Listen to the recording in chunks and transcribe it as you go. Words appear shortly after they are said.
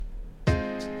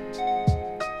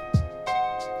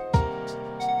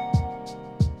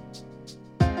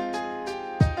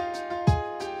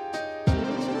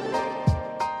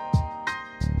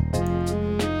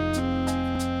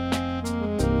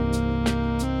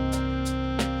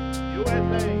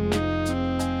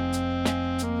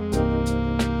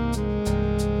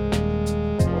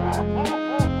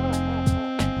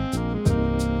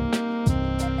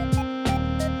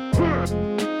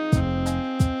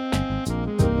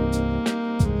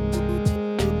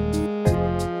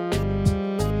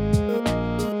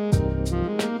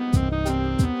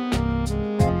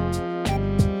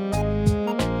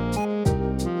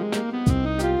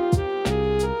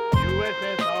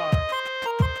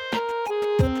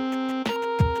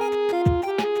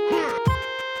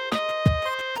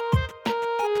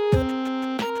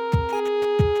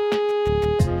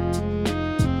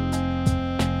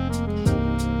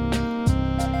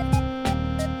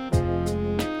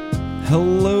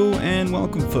Hello and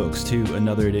welcome, folks, to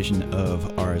another edition of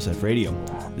RSF Radio.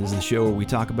 This is the show where we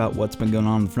talk about what's been going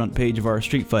on the front page of our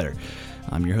Street Fighter.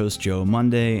 I'm your host, Joe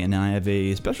Monday, and I have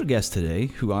a special guest today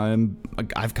who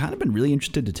I've kind of been really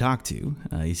interested to talk to.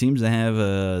 He seems to have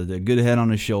a good head on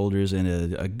his shoulders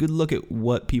and a good look at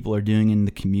what people are doing in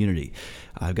the community.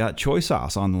 I've got Choy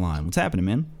on the line. What's happening,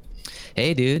 man?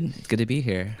 Hey, dude. It's good to be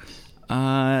here.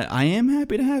 I am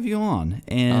happy to have you on,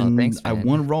 and thanks, I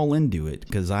want to roll into it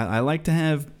because I like to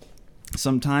have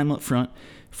some time up front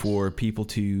for people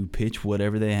to pitch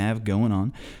whatever they have going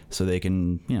on so they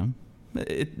can,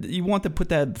 you want to put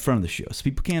that in front of the show so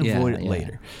people can't avoid it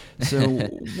later. So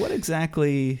what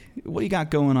do you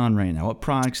got going on right now? What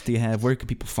products do you have? Where can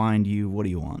people find you? What do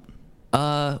you want?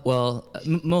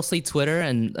 Mostly Twitter,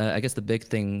 and I guess the big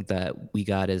thing that we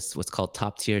got is what's called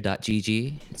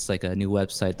toptier.gg. It's like a new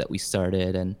website that we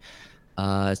started, and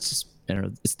it's just,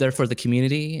 it's there for the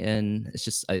community, and it's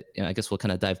just, I guess we'll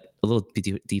kind of dive a little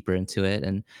bit deeper into it.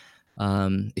 And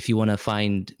if you want to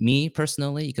find me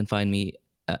personally, you can find me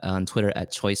on Twitter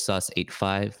at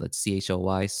choysauce85. That's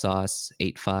CHOY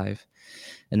sauce85,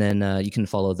 and then you can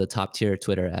follow the Top Tier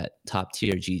Twitter at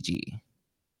toptiergg.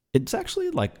 It's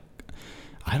actually like,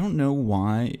 I don't know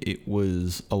why it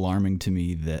was alarming to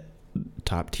me that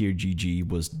Top Tier GG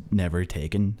was never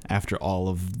taken after all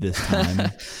of this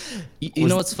time. You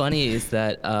know what's funny is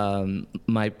that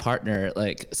my partner,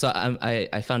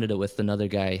 I founded it with another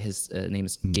guy. His name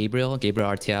is Gabriel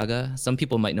Arteaga. Some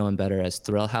people might know him better as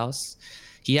Thrill House.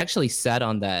 He actually sat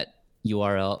on that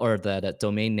URL or that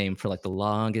domain name for like the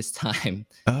longest time.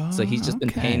 So he's just been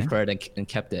paying for it and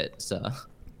kept it. So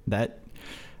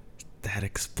That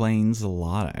explains a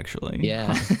lot, actually.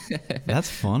 Yeah. That's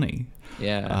funny.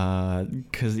 Yeah.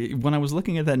 Because when I was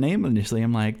looking at that name initially,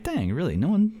 I'm like, dang, really? No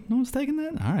one's taking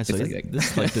that? All right, so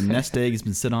this is like the nest egg has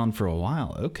been sit on for a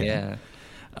while. Okay.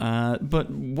 Yeah.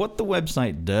 But what the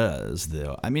website does,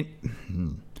 though, I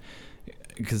mean,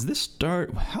 because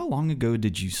how long ago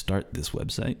did you start this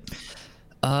website?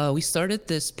 We started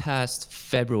this past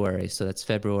February, so that's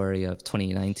February of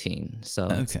 2019. So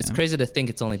it's crazy to think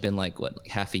it's only been like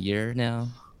half a year now.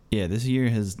 Yeah, this year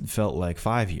has felt like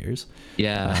 5 years.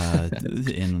 Yeah,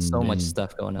 so much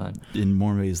stuff going on in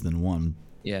more ways than one.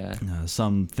 Yeah,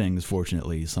 some things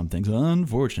fortunately, some things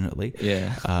unfortunately.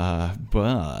 Yeah.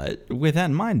 But with that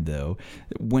in mind, though,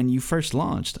 when you first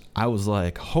launched, I was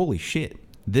like, holy shit,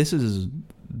 this is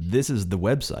the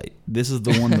website. This is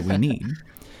the one that we need.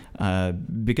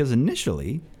 Because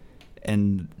initially,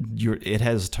 it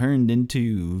has turned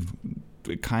into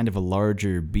kind of a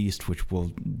larger beast, which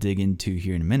we'll dig into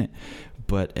here in a minute.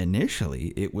 But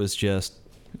initially, it was just,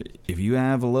 if you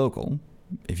have a local,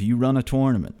 if you run a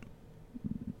tournament,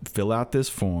 fill out this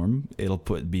form, it'll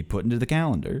be put into the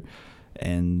calendar,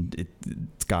 and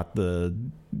it's got the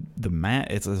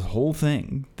mat. It's a whole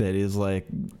thing that is like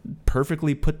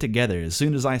perfectly put together. As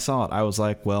soon as I saw it, I was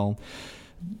like, well,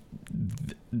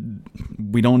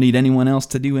 we don't need anyone else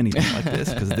to do anything like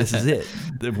this because this is it.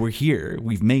 We're here.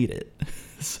 We've made it.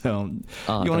 So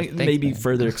you want to maybe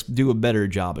further do a better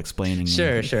job explaining?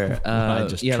 Sure. What I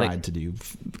just tried to do.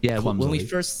 Clumsily.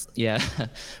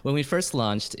 When we first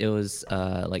launched, it was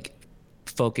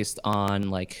focused on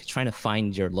like trying to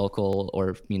find your local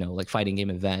or like fighting game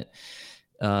event.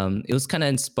 It was kind of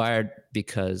inspired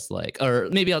because or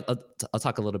maybe I'll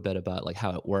talk a little bit about like how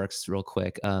it works real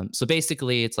quick. So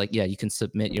basically it's like, you can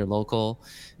submit your local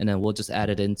and then we'll just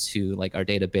add it into like our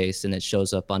database and it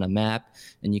shows up on a map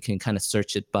and you can kind of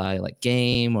search it by like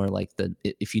game or like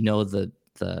if you know the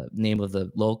the name of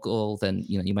the local, then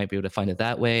you might be able to find it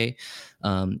that way.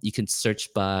 You can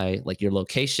search by like your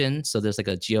location, so there's like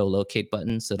a geolocate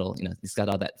button, so it'll it's got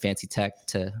all that fancy tech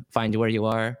to find where you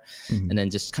are, and then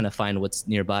just kind of find what's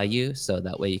nearby you, so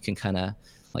that way you can kind of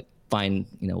like find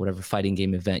whatever fighting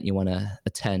game event you want to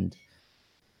attend.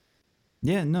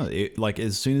 Yeah, no, like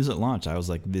as soon as it launched, I was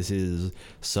like, this is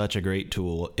such a great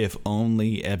tool. If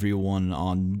only everyone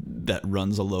on that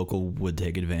runs a local would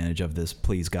take advantage of this,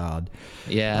 please God.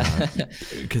 Yeah.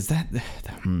 Because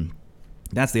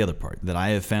that's the other part that I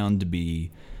have found to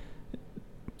be,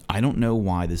 I don't know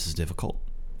why this is difficult.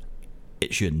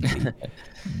 It shouldn't be.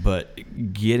 But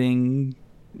getting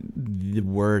the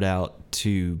word out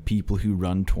to people who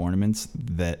run tournaments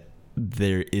that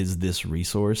there is this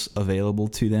resource available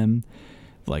to them,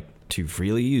 like to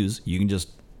freely use. You can just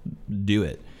do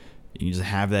it. You can just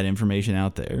have that information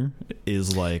out there.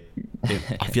 Is like,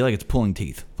 I feel like it's pulling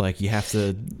teeth. Like you have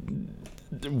to.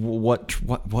 What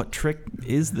trick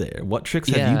is there? What tricks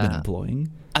have you been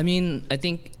employing? I mean, I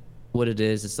think what it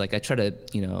is like I try to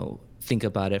think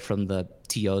about it from the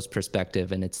TO's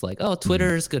perspective, and it's like, oh,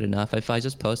 Twitter is good enough. If I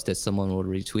just post it, someone will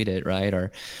retweet it, right?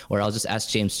 Or I'll just ask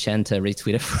James Chen to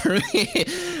retweet it for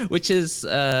me, which is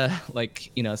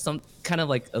like some kind of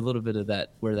like a little bit of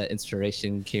that where that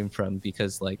inspiration came from,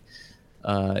 because like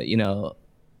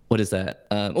what is that?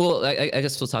 Well, I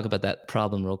guess we'll talk about that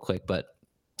problem real quick, but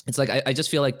it's like I just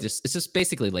feel like it's just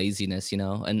basically laziness,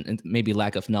 and maybe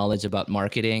lack of knowledge about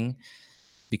marketing,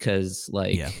 because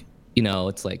like.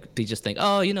 It's like they just think,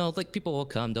 oh, like people will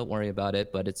come, don't worry about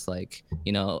it. But it's like,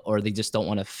 or they just don't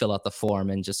want to fill out the form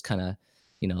and just kind of,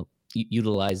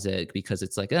 utilize it because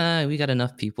it's like, we got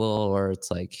enough people, or it's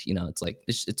like,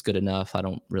 it's good enough. I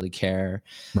don't really care.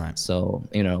 Right. So,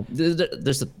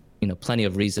 there's plenty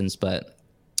of reasons, but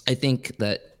I think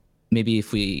that maybe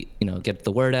if we, get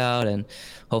the word out and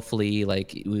hopefully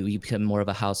like we become more of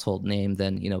a household name,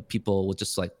 then, people will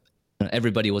just like,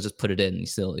 everybody will just put it in.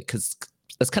 So, because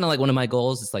that's kind of like one of my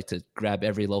goals is like to grab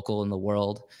every local in the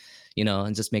world,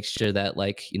 and just make sure that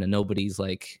like, nobody's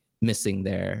like missing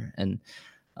there. And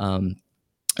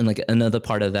like another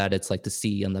part of that, it's like to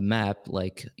see on the map,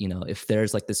 like, if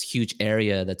there's like this huge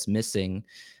area that's missing,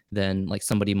 then like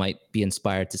somebody might be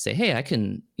inspired to say, hey, I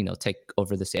can, take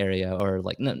over this area, or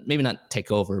like, maybe not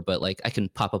take over, but like I can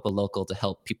pop up a local to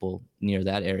help people near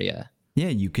that area. Yeah,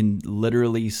 you can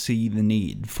literally see the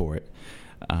need for it.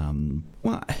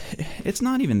 Well, it's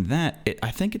not even that.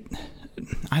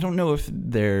 I don't know if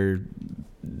they're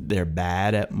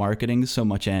bad at marketing so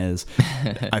much as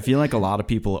I feel like a lot of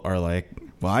people are like,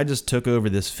 well, I just took over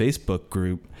this Facebook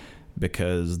group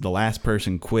because the last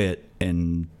person quit,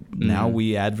 and now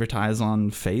we advertise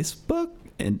on Facebook,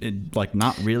 and like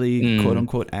not really quote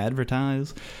unquote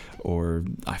advertise. Or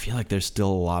I feel like there's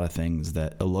still a lot of things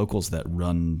that locals that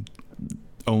run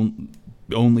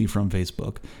only from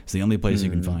Facebook. It's the only place you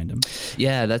can find them.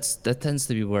 Yeah, that tends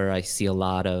to be where I see a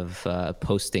lot of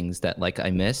postings that like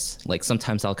I miss. Like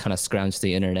sometimes I'll kind of scrounge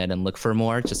the internet and look for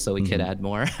more just so we could add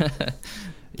more.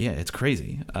 Yeah, it's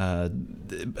crazy.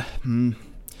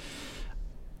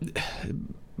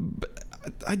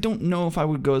 I don't know if I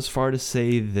would go as far to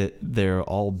say that they're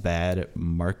all bad at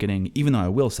marketing, even though I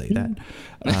will say that.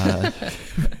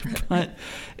 But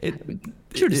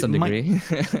sure, to some degree.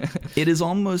 It is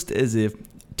almost as if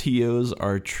TOs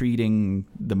are treating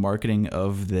the marketing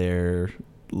of their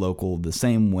local the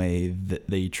same way that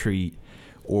they treat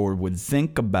or would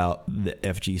think about the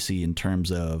FGC in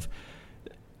terms of,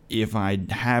 if I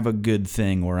have a good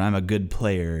thing or I'm a good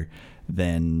player,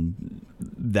 then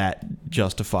that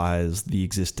justifies the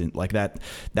existence. Like that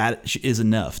is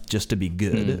enough just to be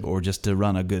good or just to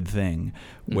run a good thing,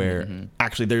 where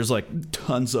actually there's like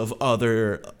tons of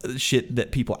other shit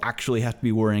that people actually have to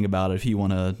be worrying about if you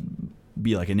want to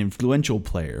be like an influential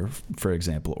player, for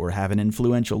example, or have an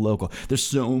influential local. There's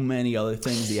so many other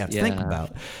things you have to think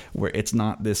about, where it's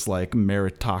not this like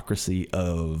meritocracy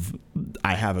of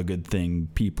I have a good thing,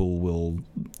 people will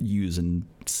use and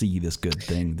see this good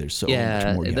thing. There's so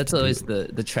much more. That's always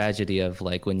the tragedy of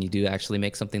like when you do actually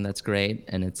make something that's great,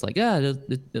 and it's like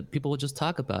the people will just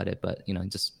talk about it, but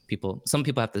just some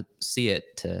people have to see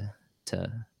it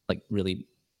to like really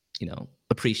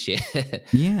appreciate it.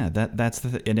 Yeah, that's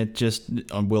and it just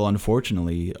will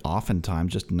unfortunately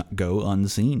oftentimes just not go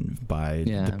unseen by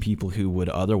the people who would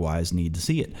otherwise need to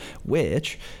see it,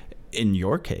 which in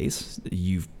your case,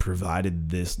 you've provided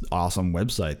this awesome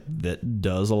website that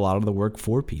does a lot of the work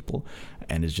for people,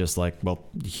 and it's just like, well,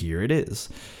 here it is.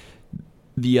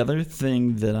 The other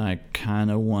thing that I kind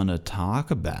of want to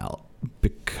talk about,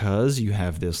 because you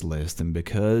have this list and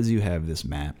because you have this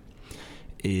map,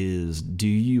 is do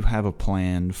you have a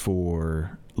plan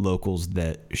for locals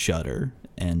that shutter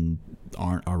and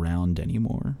aren't around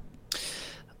anymore?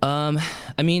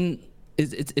 I mean,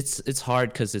 it's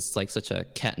hard because it's like such a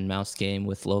cat and mouse game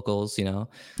with locals, you know.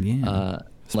 Yeah.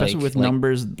 Especially with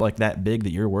numbers like that big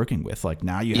that you're working with. Like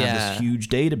now you have this huge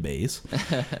database.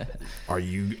 Are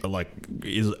you like,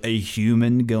 is a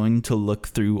human going to look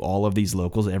through all of these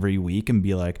locals every week and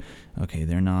be like, okay,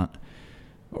 they're not,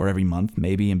 or every month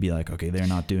maybe, and be like, okay, they're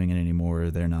not doing it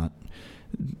anymore. They're not.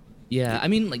 Yeah, I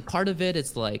mean, like part of it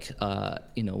is like,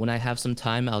 you know, when I have some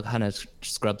time, I'll kind of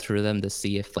scrub through them to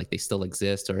see if like they still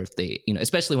exist, or if they, you know,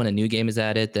 especially when a new game is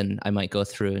added, then I might go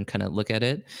through and kind of look at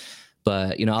it.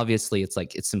 But, you know, obviously it's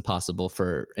like, it's impossible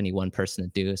for any one person to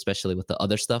do, especially with the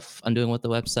other stuff I'm doing with the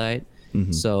website.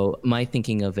 Mm-hmm. So my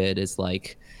thinking of it is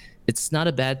like, it's not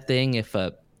a bad thing if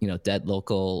a, you know, dead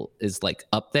local is like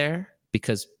up there,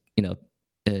 because, you know,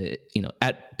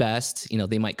 at best, you know,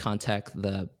 they might contact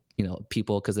the, you know,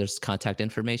 people, because there's contact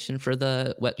information for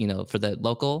the you know, for the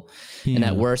local. Yeah. And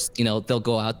at worst, you know, they'll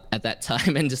go out at that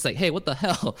time and just like, hey, what the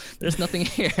hell, there's nothing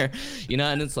here, you know.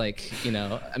 And it's like, you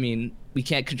know, I mean, we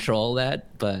can't control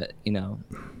that, but, you know,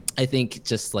 I think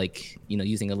just like, you know,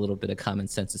 using a little bit of common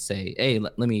sense to say, hey,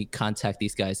 let me contact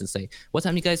these guys and say, what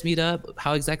time you guys meet up,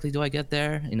 how exactly do I get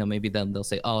there, you know, maybe then they'll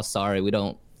say, oh, sorry, we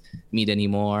don't meet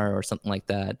anymore, or something like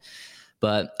that.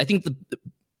 But I think the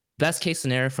best case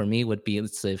scenario for me would be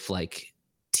if like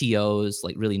TOs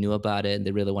like really knew about it and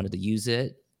they really wanted to use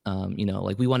it. You know,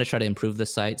 like we want to try to improve the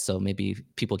site, so maybe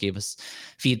people gave us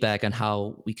feedback on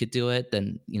how we could do it,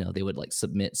 then, you know, they would like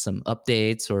submit some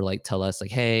updates, or like tell us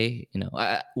like, hey, you know,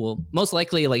 well, most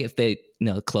likely, like if they, you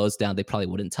know, closed down, they probably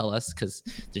wouldn't tell us, because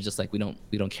they're just like, we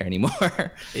don't care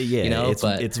anymore. Yeah, you know,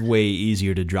 it's way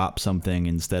easier to drop something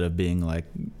instead of being like,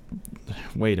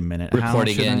 wait a minute,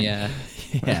 reporting in. Yeah,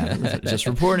 just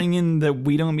reporting in that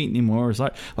we don't meet anymore.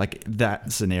 Sorry. Like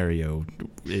that scenario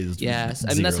is. Yes,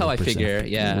 I mean that's how I figure.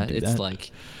 Yeah, it's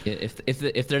like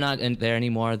if they're not in there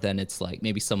anymore, then it's like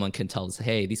maybe someone can tell us,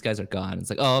 hey, these guys are gone. It's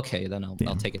like, oh, okay, then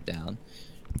I'll take it down.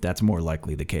 That's more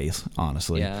likely the case,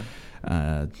 honestly. Yeah.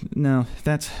 No,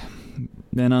 that's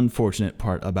an unfortunate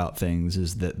part about things,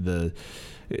 is that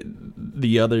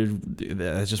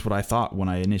that's just what I thought when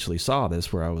I initially saw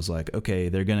this, where I was like, okay,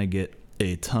 they're going to get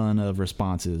a ton of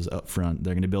responses up front.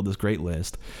 They're going to build this great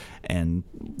list, and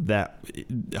that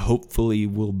hopefully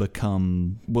will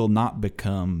not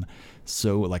become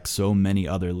so many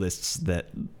other lists that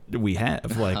we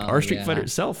have. Like our Street Fighter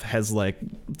itself has like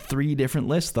 3 different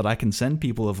lists that I can send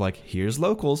people of like, here's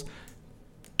locals.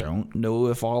 Don't know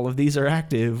if all of these are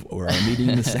active or are meeting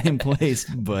in the same place,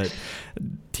 but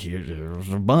here's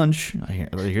a bunch.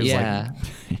 Yeah.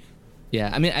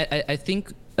 I mean, I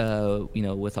think, you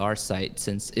know, with our site,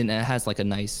 since it has like a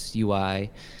nice UI,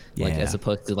 like as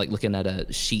opposed to like looking at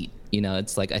a sheet, you know,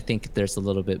 it's like, I think there's a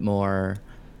little bit more.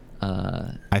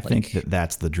 I think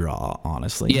that's the draw,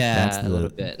 honestly. Yeah, a little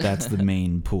bit. That's the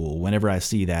main pool. Whenever I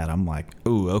see that, I'm like,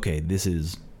 oh, okay, this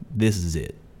is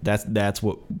it. That's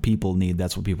what people need.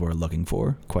 That's what people are looking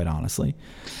for, quite honestly.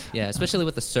 Yeah, especially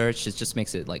with the search, it just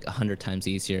makes it like 100 times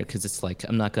easier, because it's like,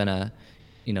 I'm not gonna,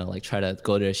 you know, like try to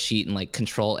go to a sheet and like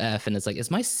Control F, and it's like, is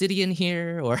my city in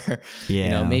here, or you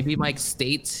know, maybe my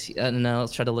state. I don't know. I'll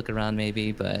try to look around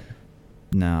maybe, but.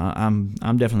 No, I'm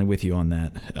definitely with you on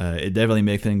that. It definitely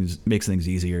makes things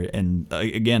easier. And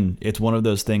again, it's one of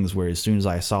those things where as soon as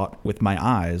I saw it with my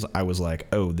eyes, I was like,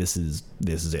 oh, this is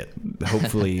it.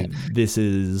 Hopefully this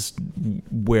is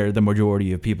where the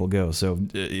majority of people go. So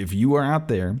if you are out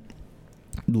there,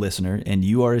 listener, and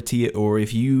you are a T, or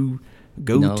if you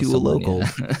go to a local,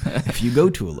 if you go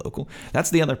to a local,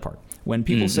 that's the other part. When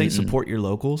people say support your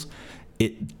locals,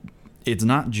 it's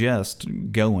not just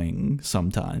going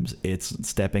sometimes. It's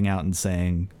stepping out and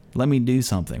saying, let me do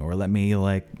something, or let me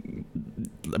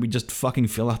just fucking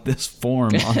fill out this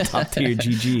form on Top Tier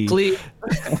GG. Please.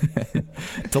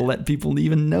 To let people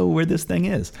even know where this thing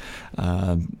is.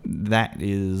 That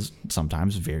is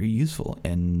sometimes very useful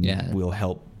and will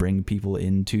help bring people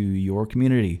into your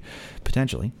community,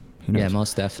 potentially. Who knows? Yeah,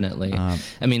 most definitely. I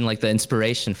mean, like the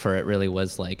inspiration for it really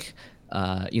was like,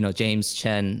 you know, James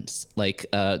Chen's like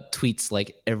tweets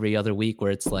like every other week,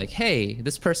 where it's like, hey,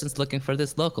 this person's looking for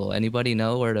this local. Anybody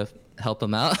know where to help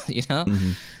him out? You know,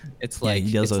 it's like,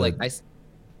 I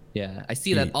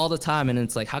see that all the time, and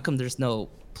it's like, how come there's no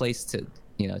place to,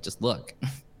 you know, just look?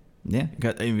 Yeah,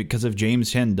 because if James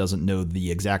Chen doesn't know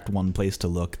the exact one place to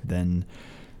look, then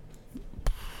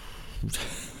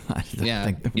Yeah,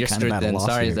 think we're you're kind of screwed at a then. loss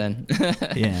Sorry here. then.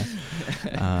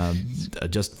 Yeah.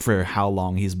 Just for how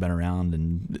long he's been around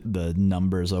and the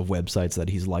numbers of websites that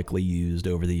he's likely used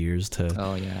over the years to.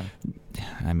 Oh yeah.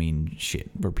 I mean,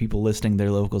 shit. Were people listing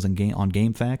their locals on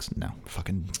GameFAQs? No,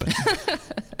 fucking. But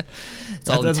It's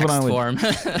all in text form.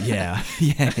 Yeah.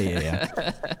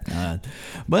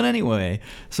 But anyway,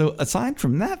 so aside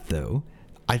from that, though,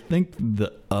 I think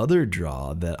the other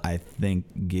draw that I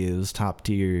think gives Top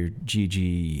Tier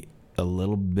GG a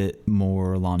little bit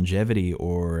more longevity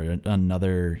or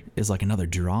another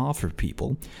draw for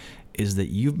people is that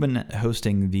you've been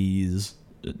hosting these.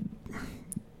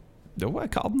 What I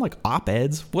call them, like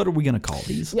op-eds? What are we gonna call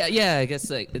these? Yeah. I guess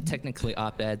like technically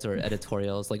op-eds or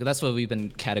editorials. Like that's what we've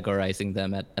been categorizing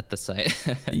them at the site.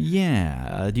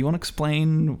 Yeah. Do you want to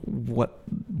explain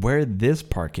where this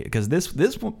part came? Because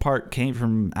this part came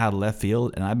from out of left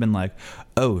field, and I've been like,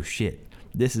 oh shit,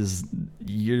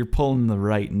 you're pulling the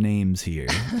right names here.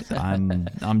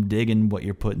 I'm digging what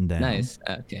you're putting down. Nice.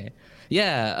 Okay.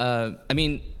 Yeah. I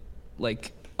mean,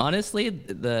 like. Honestly,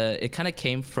 it kind of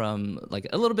came from like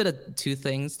a little bit of two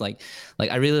things. Like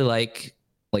I really like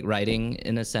writing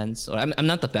in a sense. Or I'm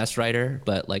not the best writer,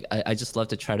 but like I just love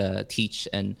to try to teach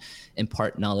and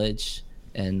impart knowledge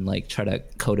and like try to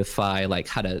codify like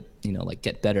how to like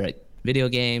get better at video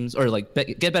games or like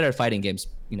get better at fighting games,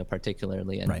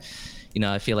 particularly. And right.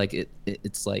 I feel like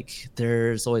it's like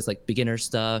there's always like beginner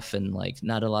stuff and like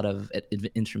not a lot of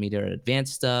intermediate or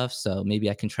advanced stuff. So maybe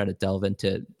I can try to delve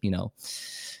into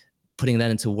putting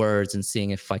that into words and seeing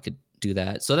if I could do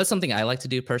that. So that's something I like to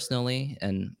do personally.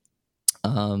 And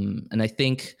I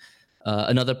think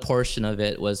another portion of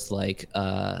it was like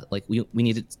we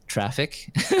needed traffic.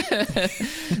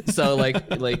 So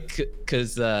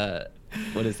cause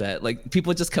what is that? Like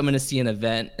people just coming to see an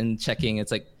event and checking.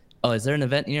 It's like, oh, is there an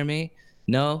event near me?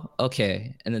 No?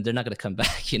 Okay. And then they're not going to come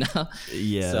back,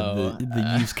 Yeah. So,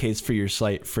 the use case for your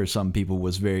site for some people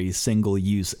was very single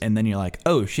use. And then you're like,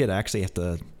 oh shit, I actually have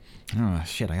to, I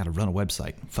got to run a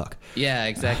website. Fuck. Yeah,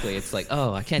 exactly. It's like,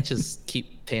 oh, I can't just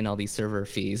keep paying all these server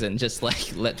fees and just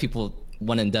like let people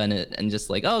one and done it and just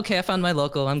like, oh, okay, I found my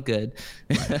local, I'm good.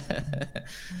 Right.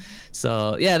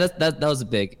 So yeah, that was a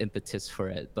big impetus for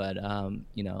it. But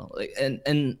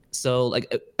and so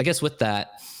like I guess with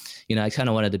that, I kind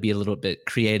of wanted to be a little bit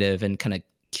creative and kind of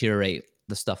curate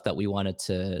the stuff that we wanted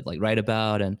to like write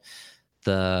about and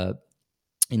the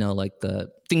like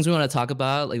the things we want to talk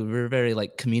about. Like we're very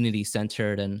like community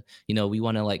centered and we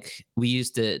want to we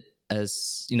used it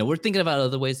as we're thinking about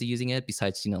other ways of using it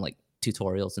besides like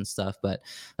tutorials and stuff. But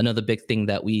another big thing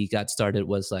that we got started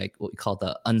was like what we call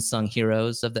the unsung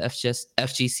heroes of the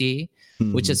FGC,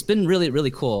 which has been really,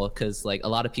 really cool because like a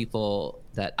lot of people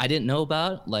that I didn't know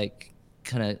about like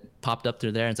kind of popped up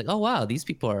through there and it's like, oh wow, these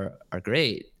people are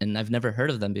great and I've never heard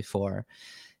of them before.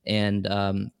 And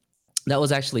that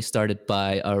was actually started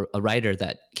by a writer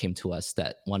that came to us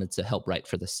that wanted to help write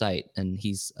for the site, and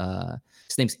his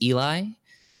name's Eli.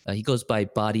 He goes by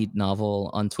Bodied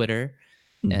Novel on Twitter.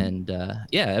 And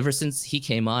ever since he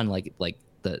came on, like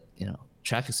the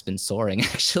traffic's been soaring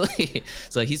actually.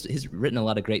 So he's written a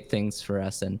lot of great things for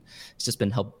us, and it's just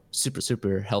been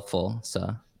super helpful.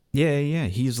 So yeah,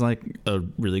 he's like a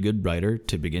really good writer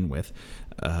to begin with,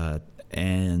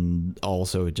 and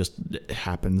also it just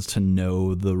happens to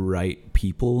know the right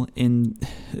people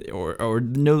or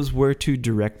knows where to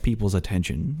direct people's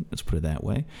attention. Let's put it that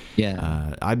way.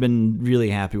 Yeah, I've been really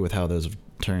happy with how those have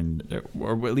turned,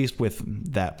 or at least with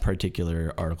that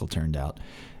particular article turned out.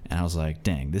 And I was like,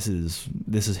 dang, this is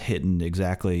hitting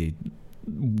exactly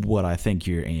what I think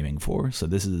you're aiming for. So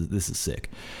this is sick.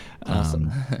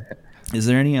 Awesome. Is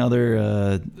there any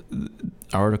other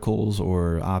articles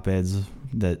or op-eds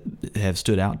that have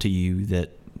stood out to you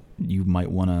that you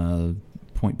might want to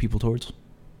point people towards?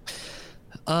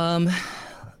 Let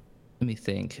me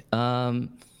think.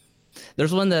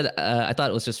 There's one that I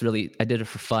thought was just really, I did it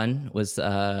for fun, was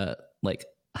like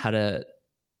how to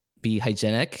be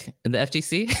hygienic in the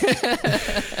FGC.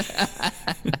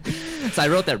 So I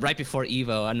wrote that right before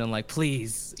Evo, and I'm like,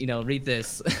 please, read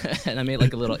this. And I made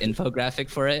like a little infographic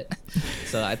for it.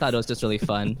 So I thought it was just really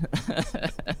fun.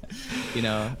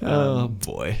 Oh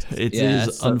boy, it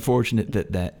is unfortunate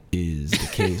that is the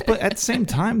case. But at the same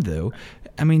time, though,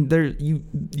 I mean,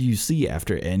 you see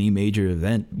after any major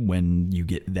event when you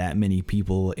get that many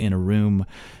people in a room,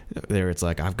 there it's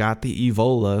like, I've got the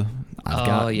Evola.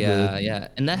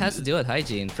 And that has to do with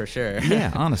hygiene for sure.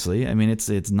 Yeah, honestly, I mean,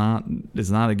 it's not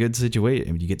a good situation.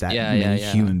 I mean, you get that many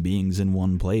human beings in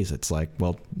one place. It's like,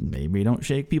 well, maybe don't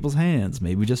shake people's hands,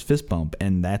 maybe just fist bump,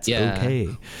 and that's okay.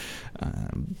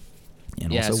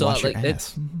 And also wash your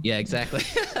ass. Yeah, exactly.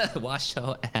 Wash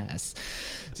your ass.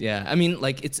 Yeah, I mean,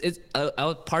 like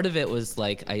part of it was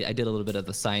like I did a little bit of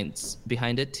the science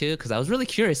behind it too, because I was really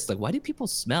curious, like, why do people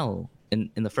smell in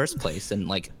the first place? And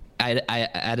like I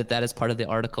added that as part of the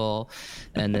article,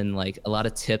 and then like a lot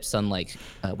of tips on like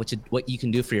what you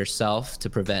can do for yourself to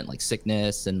prevent like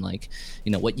sickness, and like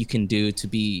what you can do to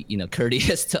be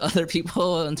courteous to other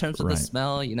people in terms of the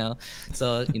smell.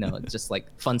 So just like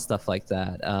fun stuff like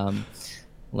that.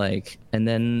 Like, and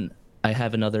then I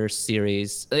have another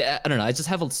series. I don't know. I just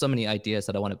have so many ideas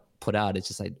that I want to put out. It's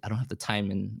just I don't have the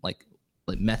time and like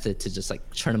method to just like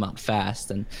churn them out fast.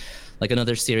 And like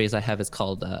another series I have is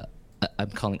called I'm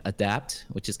calling Adapt,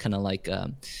 which is kind of like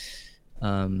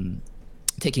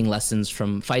taking lessons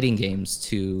from fighting games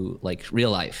to like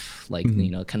real life, like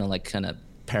kind of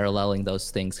paralleling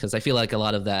those things, because I feel like a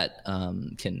lot of that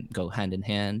can go hand in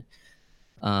hand.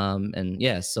 And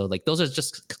yeah, so like those are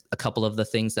just a couple of the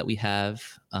things that we have.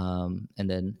 And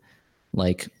then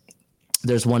like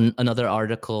there's another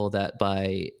article that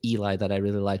by Eli that I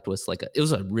really liked, was like it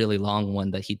was a really long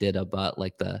one that he did about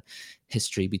like the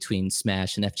history between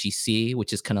Smash and FGC,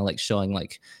 which is kind of like showing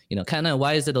like kind of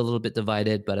why is it a little bit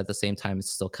divided, but at the same time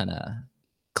it's still kind of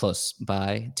close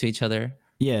by to each other.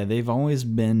 Yeah, they've always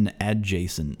been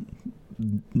adjacent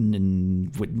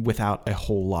without a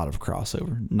whole lot of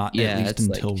crossover. Not at least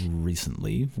until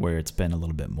recently, where it's been a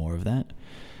little bit more of that.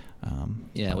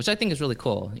 Which I think is really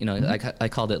cool. I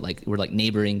called it like we're like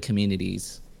neighboring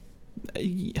communities.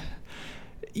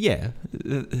 Yeah,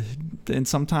 and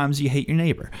sometimes you hate your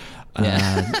neighbor,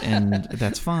 and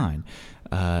that's fine.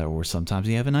 Or sometimes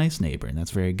you have a nice neighbor, and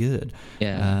that's very good.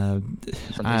 Yeah.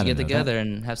 Sometimes you get together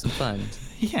and have some fun.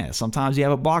 Yeah, sometimes you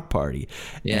have a block party,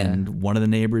 and one of the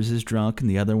neighbors is drunk and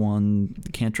the other one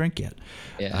can't drink yet.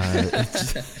 Yeah.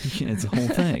 It's a whole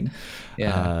thing.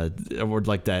 Yeah. Or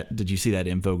like that, did you see that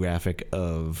infographic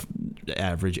of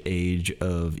average age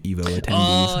of EVO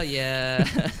attendees? Oh, yeah.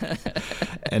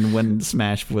 And when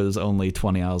Smash was only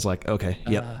 20, I was like, okay,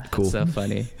 yep, cool. So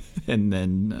funny. And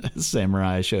then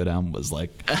Samurai Showdown was like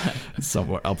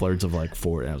somewhere upwards of like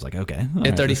 4. I was like, okay,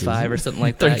 right, 35 or something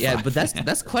like that. Yeah, but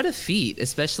that's quite a feat,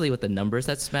 especially with the numbers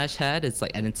that Smash had. It's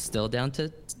like, and it's still down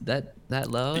to that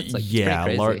low. It's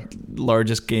like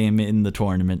largest game in the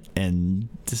tournament, and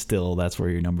still that's where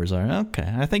your numbers are. Okay,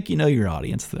 I think your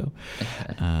audience though.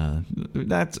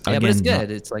 That's again, but it's good.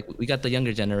 It's like we got the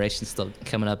younger generation still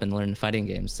coming up and learning fighting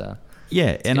games. So.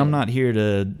 Yeah, and I'm not here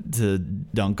to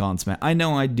dunk on Smash. I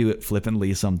know I do it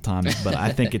flippantly sometimes, but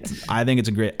I think it's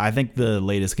a great. I think the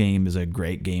latest game is a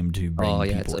great game to bring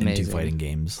people into fighting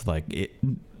games. Like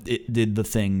it did the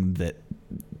thing that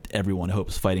everyone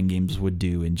hopes fighting games would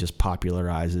do, and just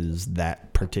popularizes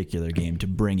that particular game to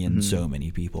bring in so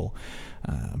many people.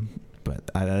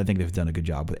 But I think they've done a good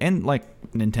job with it. And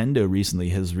like Nintendo recently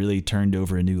has really turned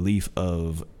over a new leaf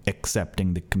of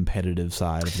accepting the competitive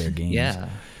side of their games. Yeah.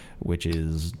 Which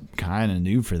is kind of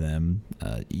new for them,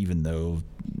 even though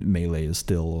Melee is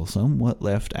still somewhat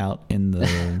left out in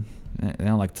the... I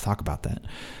don't like to talk about that.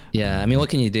 Yeah, I mean, what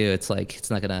can you do? It's like, it's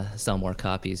not going to sell more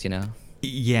copies,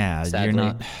 Yeah, sadly. You're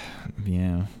not...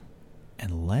 Yeah.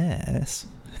 Unless...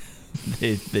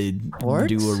 They do a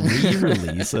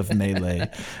re-release of Melee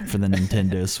for the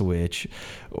Nintendo Switch,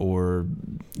 or...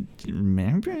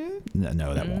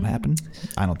 No, that won't happen.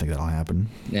 I don't think that'll happen.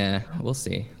 Yeah, we'll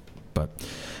see. But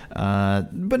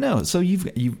no. So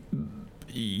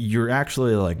you're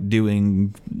actually like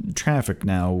doing traffic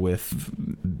now with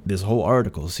this whole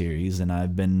article series, and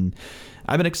I've been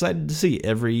excited to see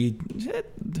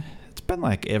it's been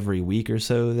like every week or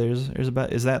so. There's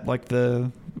about, is that like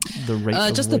the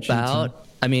rate? Just about.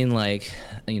 I mean, like,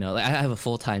 I have a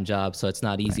full-time job, so it's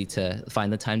not easy to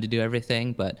find the time to do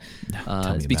everything, but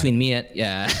it's between me and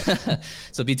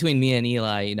so between me and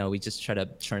Eli, we just try to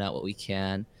churn out what we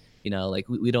can. Like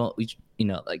we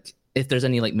like if there's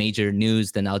any like major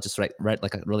news, then I'll just write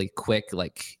like a really quick,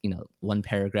 like, one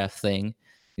paragraph thing.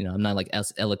 I'm not like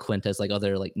as eloquent as like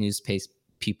other like news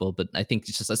people, but I think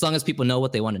it's just as long as people know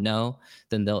what they want to know,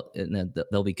 then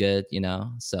they'll be good,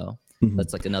 so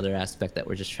that's like another aspect that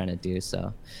we're just trying to do.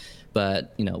 So,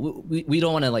 but we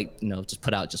don't want to like, just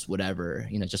put out just whatever,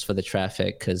 just for the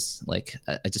traffic. Cause like,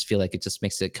 I just feel like it just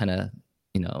makes it kind of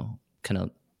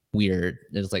weird.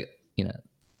 It's like,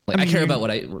 like, I care about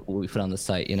what we put on the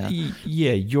site,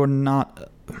 Yeah, you're not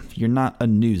a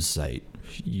news site.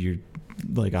 You're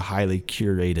like a highly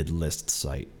curated list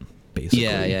site. basically.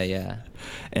 Yeah.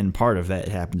 And part of that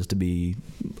happens to be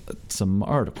some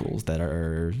articles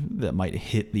that might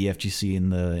hit the FGC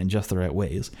in just the right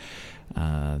ways.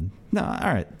 No,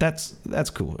 all right, that's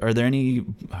cool. Are there any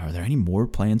more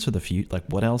plans for the future? Like,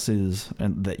 what else is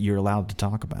that you're allowed to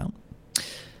talk about?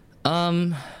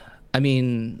 I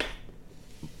mean,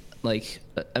 like,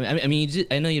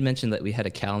 I know you mentioned that we had a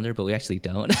calendar, but we actually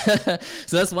don't.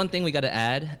 So that's one thing we got to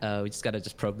add. We just got to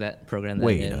just program that.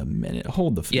 Wait in. a minute,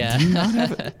 hold the. Yeah. Do you not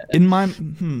have it in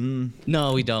mind?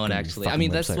 No, we don't actually. I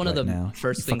mean, that's one of the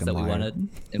first things that we want to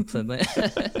implement.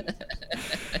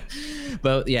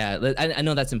 But yeah, I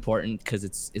know that's important because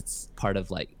it's part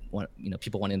of like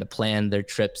people wanting to plan their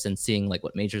trips and seeing like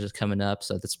what majors is coming up.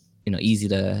 So that's easy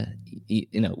to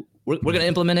we're gonna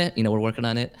implement it. We're working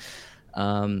on it.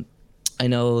 I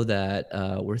know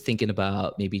that we're thinking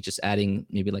about maybe just adding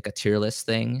maybe like a tier list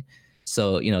thing.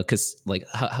 So, because like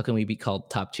how can we be called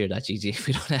toptier.gg if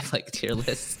we don't have like tier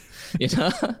lists,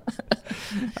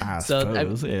 I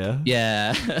suppose, yeah.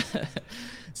 Yeah.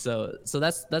 So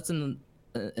that's in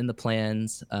the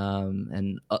plans,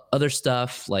 and other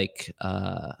stuff like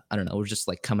I don't know, we're just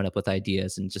like coming up with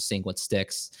ideas and just seeing what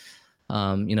sticks.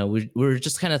 We're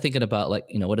just kind of thinking about like,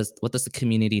 what does the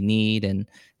community need, and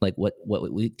like what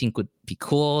we think would be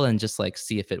cool, and just like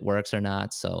see if it works or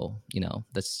not. So,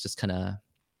 that's just kind of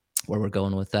where we're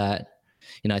going with that.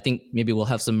 I think maybe we'll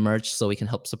have some merch so we can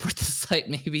help support the site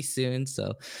maybe soon.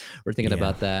 So we're thinking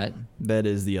about that. That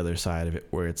is the other side of it,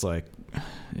 where it's like,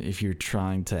 if you're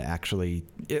trying to actually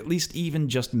at least even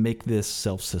just make this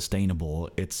self-sustainable,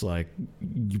 it's like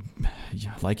you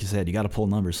said, you got to pull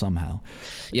numbers somehow.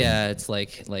 Yeah, it's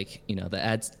like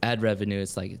the ad revenue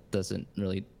is like, it doesn't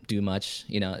really do much.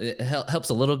 It helps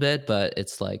a little bit, but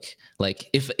it's like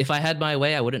if I had my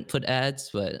way, I wouldn't put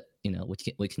ads, but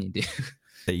what can you do?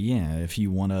 Yeah, if you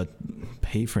want to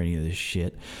pay for any of this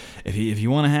shit, if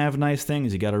you want to have nice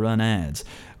things, you got to run ads,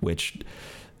 which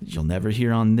you'll never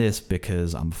hear on this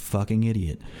because I'm a fucking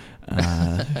idiot.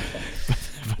 But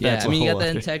yeah, I mean, you got the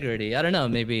integrity. I don't know,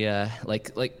 maybe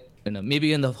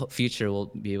maybe in the future we'll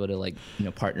be able to like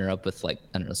partner up with like,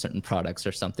 I don't know, certain products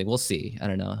or something. We'll see. I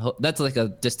don't know. That's like a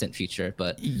distant future,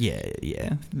 but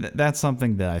yeah. That's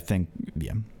something that I think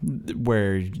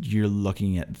where you're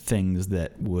looking at things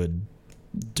that would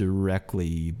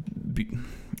directly be,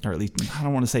 or at least I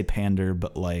don't want to say pander,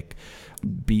 but like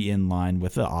be in line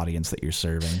with the audience that you're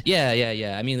serving.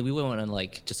 Yeah. I mean, we wouldn't want to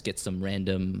like just get some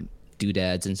random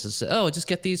doodads and just say, just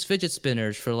get these fidget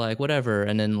spinners for like whatever,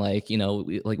 and then like we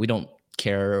don't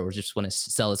care or just want to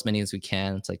sell as many as we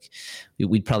can. It's like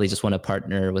we'd probably just want to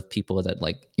partner with people that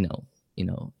like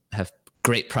have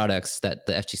great products that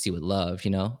the FGC would love.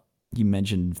 You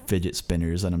mentioned fidget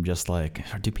spinners, and I'm just like,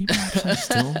 do people actually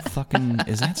still fucking?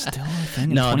 Is that still a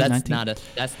thing? No, in that's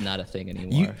not a thing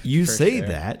anymore. You say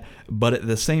that, but at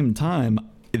the same time,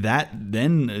 that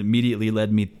then immediately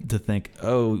led me to think,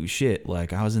 oh shit!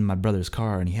 Like I was in my brother's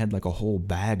car, and he had like a whole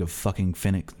bag of fucking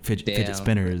fidget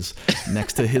spinners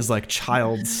next to his like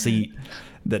child seat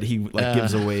that he like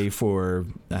gives away for.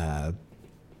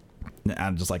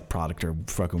 I'm just like product or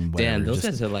fucking whatever. Damn, those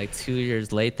guys are like 2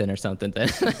 years late then or something then.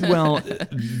 Well,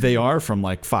 they are from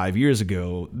like 5 years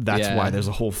ago. That's why there's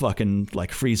a whole fucking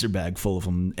like freezer bag full of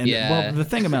them. And well, the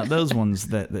thing about those ones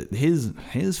that his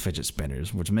fidget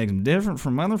spinners, which makes them different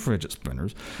from other fidget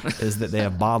spinners, is that they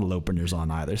have bottle openers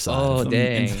on either side. Oh, of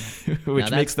them, dang.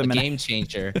 Which makes them a game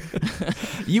changer.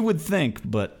 You would think,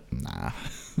 but nah.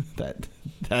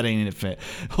 That ain't it fit.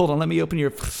 Hold on, let me open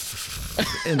your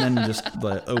and then just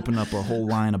open up a whole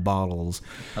line of bottles.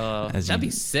 That'd be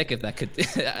sick if that could.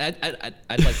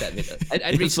 I'd like that video.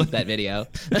 I'd retweet that video.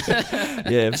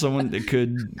 Yeah, if someone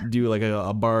could do like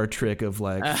a bar trick of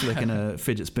like flicking a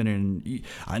fidget spinner, and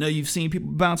I know you've seen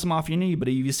people bounce them off your knee, but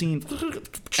have you seen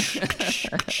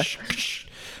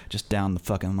just down the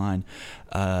fucking line?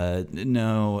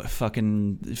 No,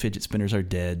 fucking fidget spinners are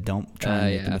dead. Don't try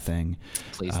and make them a thing.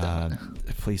 Please don't.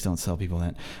 Please don't sell people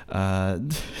that.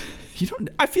 You don't.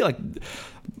 I feel like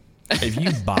if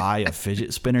you buy a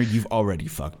fidget spinner, you've already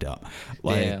fucked up.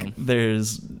 Like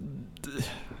there's.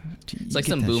 It's like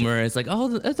some boomer. Shit. It's like,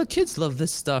 the kids love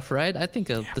this stuff, right? I think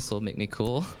this will make me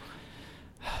cool.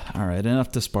 All right,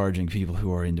 enough disparaging people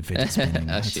who are into fidget spinning.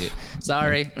 Oh, shoot.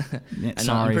 Sorry.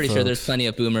 I'm pretty sure there's plenty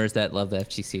of boomers that love the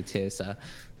FGC too. So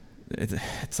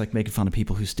it's like making fun of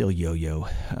people who still yo-yo.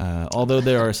 Although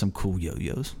there are some cool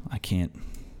yo-yos. I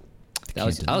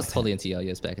was totally into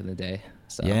yo-yos back in the day.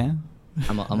 So. Yeah?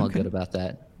 I'm all good about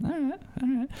that. All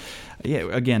right. Yeah,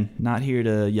 again, not here to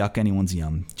yuck anyone's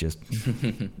yum. Just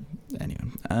anyway.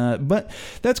 But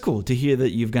that's cool to hear that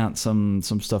you've got some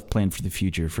stuff planned for the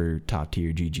future for Top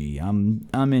Tier GG.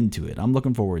 I'm into it. I'm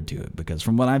looking forward to it because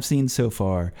from what I've seen so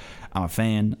far, I'm a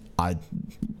fan. I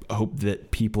hope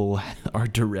that people are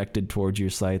directed towards your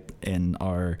site and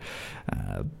are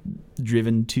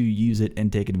driven to use it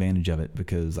and take advantage of it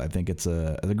because I think it's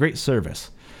a great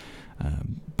service.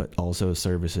 But also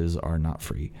services are not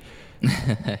free,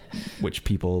 which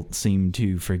people seem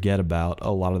to forget about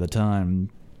a lot of the time.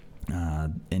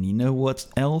 And you know what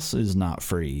else is not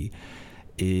free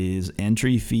is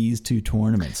entry fees to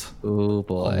tournaments. Oh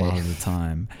boy. A lot of the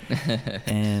time.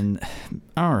 And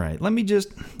all right,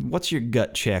 what's your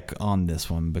gut check on this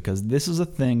one? Because this is a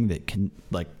thing that can,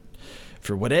 like,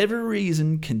 for whatever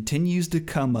reason, continues to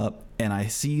come up, and I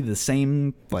see the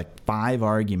same, like, 5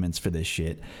 arguments for this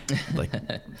shit. Like,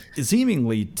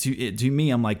 seemingly, to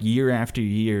me, I'm like, year after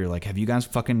year, like, have you guys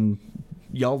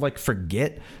y'all, like,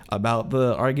 forget about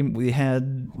the argument we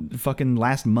had fucking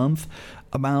last month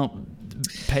about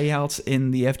payouts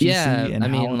in the FGC and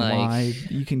how and why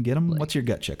you can get them? What's your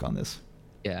gut check on this?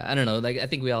 Yeah, I don't know. Like, I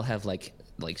think we all have, like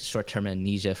short-term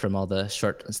amnesia from all the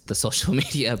social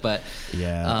media, but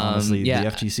honestly, the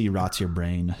FGC rots your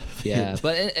brain. Yeah,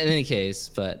 but in any case,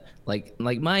 but I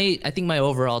think my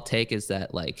overall take is that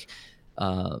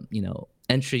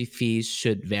entry fees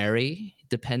should vary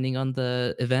depending on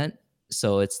the event.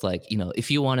 So it's like,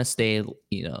 if you want to stay,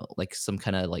 like some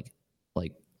kind of like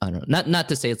I don't know, not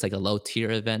to say it's like a low tier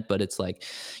event, but it's like,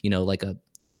 like a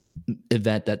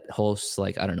event that hosts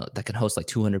that can host like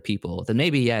 200 people, then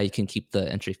maybe you can keep the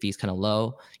entry fees kind of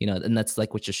low, and that's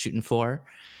like what you're shooting for,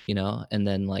 and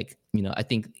then I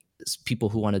think people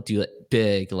who want to do it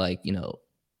big, like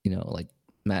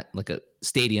like a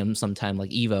stadium sometime like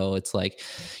Evo, it's like,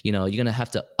 you're gonna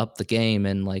have to up the game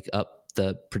and like up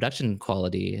the production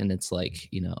quality, and it's like,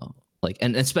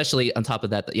 and especially on top of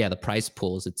that, the prize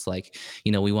pools, it's like,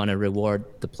 we want to reward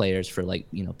the players for like,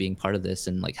 being part of this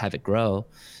and like have it grow.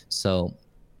 So,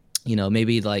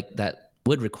 maybe like that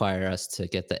would require us to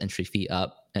get the entry fee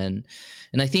up. And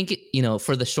I think,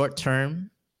 for the short term,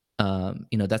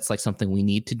 that's like something we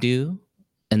need to do.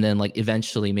 And then like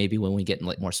eventually maybe when we get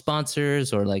like more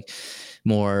sponsors or like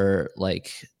more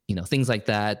like, things like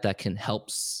that can help,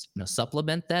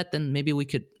 supplement that, then maybe we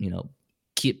could,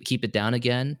 keep it down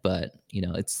again. But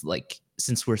it's like,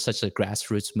 since we're such a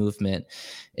grassroots movement,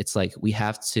 it's like we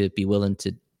have to be willing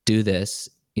to do this,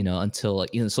 until like,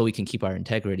 so we can keep our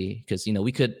integrity. Because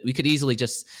we could easily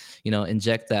just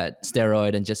inject that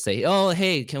steroid and just say, oh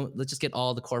hey, let's just get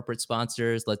all the corporate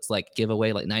sponsors, let's like give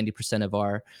away like 90% of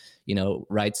our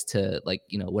rights to like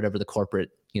whatever the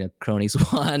corporate cronies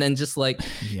want, and just like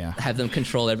have them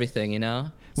control everything.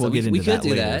 So we'll get into that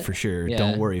later for sure.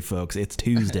 Don't worry, folks. It's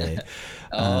Tuesday.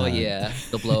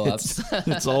 The blow ups.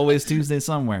 It's always Tuesday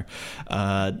somewhere.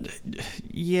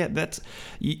 You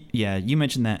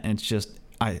mentioned that, and it's just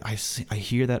I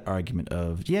hear that argument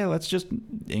of let's just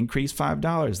increase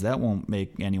 $5. That won't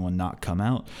make anyone not come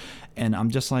out, and I'm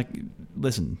just like,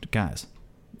 listen, guys,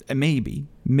 maybe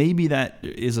that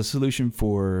is a solution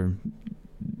for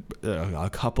a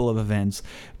couple of events,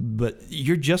 but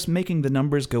you're just making the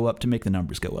numbers go up to make the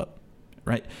numbers go up,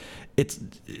 right?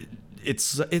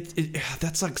 That's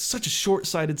like such a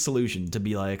short-sighted solution to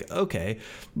be like, okay,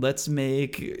 let's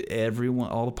make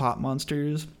all the pop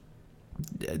monsters,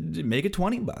 make it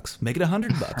 $20, make it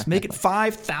 $100, make it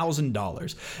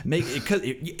 $5,000. Make it, because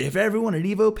if everyone at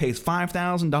Evo pays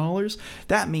 $5,000,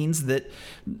 that means that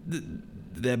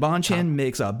that Bonchan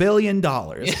makes $1 billion, and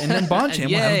then Bonchan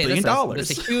will have $1 billion.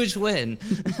 That's a huge win.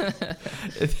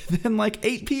 Then like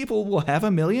 8 people will have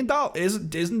 $1 million.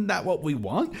 Isn't that what we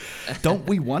want? Don't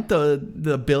we want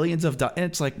the billions of dollars? And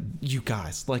it's like, you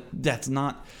guys, like, that's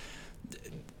not.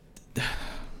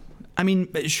 I mean,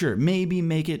 sure, maybe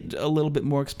make it a little bit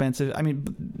more expensive. I mean,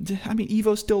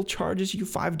 Evo still charges you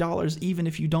 $5 even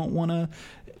if you don't want to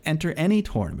enter any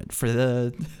tournament for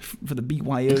the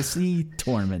BYOC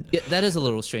tournament. Yeah, that is a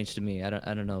little strange to me. I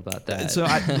don't know about that. So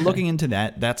looking into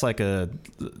that, that's like a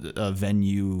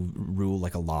venue rule,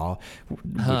 like a law,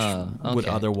 which would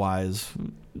otherwise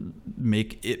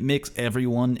makes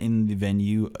everyone in the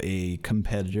venue a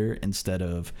competitor instead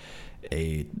of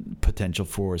a potential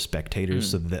for spectators,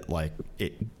 so that like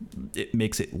it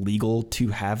makes it legal to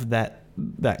have that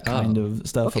kind of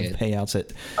stuff of payouts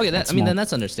at then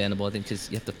that's understandable, I think, because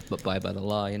you have to abide by the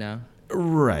law,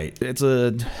 right. It's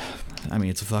a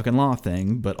fucking law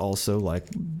thing, but also like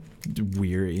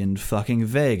we're in fucking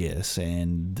Vegas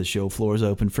and the show floor is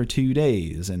open for 2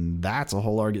 days, and that's a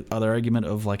whole other argument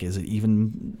of like, is it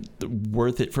even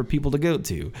worth it for people to go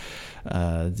to?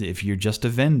 If you're just a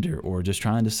vendor or just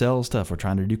trying to sell stuff or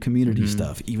trying to do community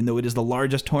stuff, even though it is the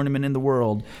largest tournament in the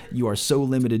world, you are so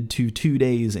limited to 2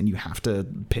 days, and you have to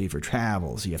pay for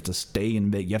travel, so you have to stay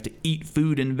in Vegas, you have to eat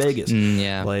food in Vegas.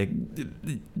 Like,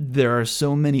 there are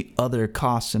so many other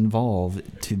costs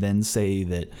involved to then say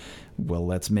that, well,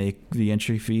 let's make the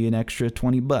entry fee an extra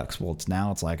 $20.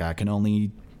 Well, it's like I can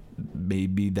only,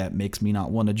 maybe that makes me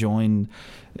not want to join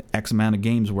X amount of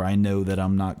games where I know that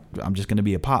I'm just going to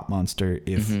be a pot monster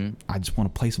if I just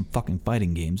want to play some fucking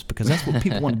fighting games, because that's what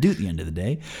people want to do at the end of the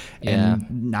day.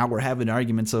 And now we're having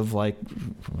arguments of like,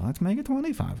 well, let's make it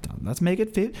 25, let's make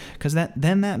it 50, because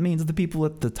that means the people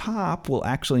at the top will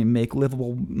actually make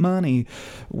livable money,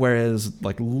 whereas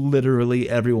like literally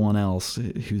everyone else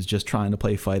who's just trying to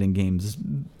play fighting games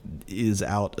is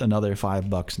out another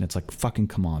 $5, and it's like, fucking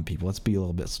come on, people, let's be a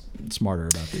little bit smarter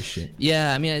about this shit.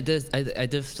 Yeah, I mean, I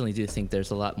definitely do think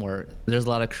there's a lot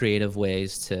of creative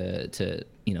ways to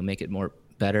make it more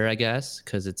better, I guess,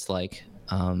 because it's like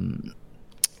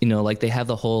like they have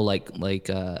the whole like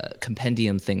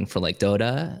compendium thing for like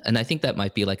Dota, and I think that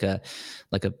might be like a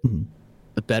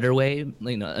better way,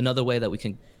 another way that we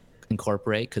can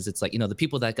incorporate, because it's like, the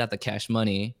people that got the cash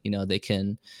money, they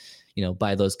can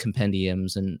buy those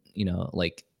compendiums, and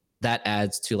like that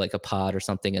adds to like a pod or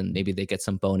something, and maybe they get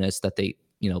some bonus that they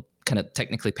kind of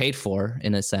technically paid for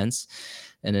in a sense.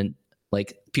 And then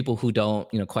like people who don't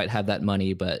quite have that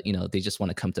money, but they just want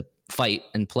to come to fight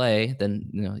and play, then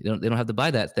they don't have to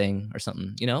buy that thing or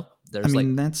something.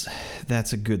 There's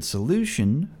that's a good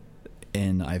solution,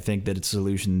 and I think that it's a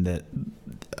solution that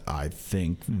I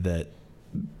think that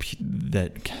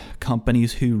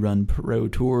companies who run pro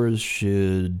tours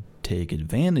should take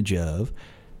advantage of.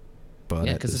 But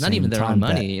yeah, because it's not even their own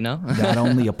money, that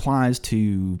only applies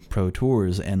to pro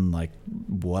tours. And like,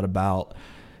 what about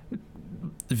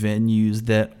venues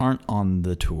that aren't on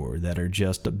the tour, that are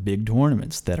just big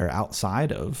tournaments that are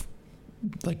outside of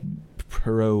like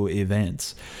pro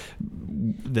events,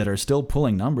 that are still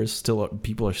pulling numbers, still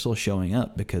people are still showing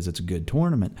up because it's a good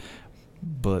tournament,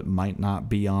 but might not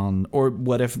be on? Or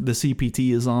what if the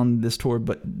CPT is on this tour,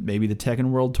 but maybe the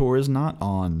Tekken World Tour is not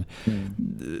on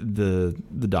the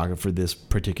docket for this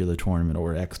particular tournament,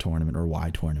 or X tournament, or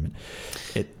Y tournament?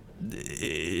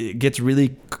 It gets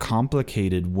really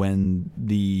complicated when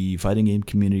the fighting game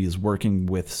community is working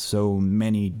with so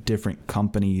many different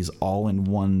companies all in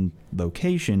one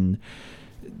location,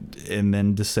 and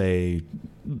then to say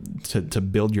to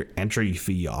build your entry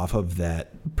fee off of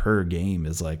that per game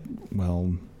is like,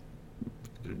 well,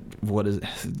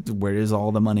 where is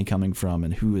all the money coming from,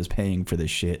 and who is paying for this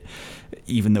shit?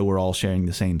 Even though we're all sharing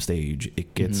the same stage,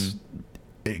 it gets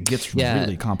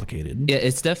really complicated. Yeah,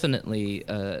 it's definitely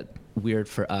weird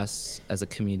for us as a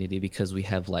community, because we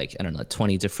have like, I don't know,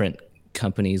 20 different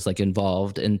companies like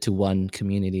involved into one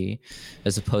community,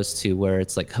 as opposed to where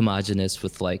it's like homogenous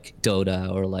with like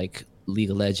Dota or like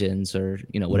League of Legends or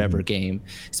whatever game.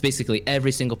 It's basically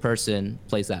every single person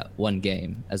plays that one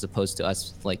game, as opposed to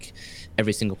us like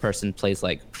every single person plays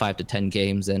like 5 to 10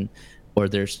 games, or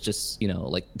there's just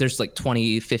like there's like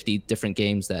 20, 50 different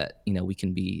games that we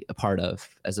can be a part of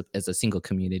as a single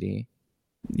community.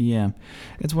 Yeah,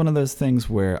 it's one of those things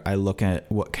where I look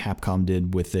at what Capcom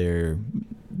did with their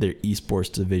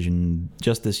esports division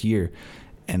just this year,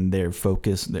 and their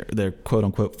focus, their quote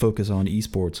unquote focus on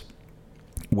esports,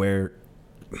 where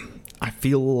I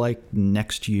feel like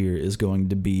next year is going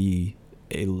to be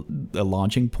a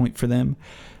launching point for them.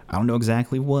 I don't know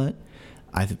exactly what.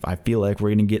 I feel like we're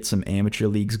going to get some amateur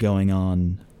leagues going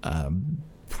on,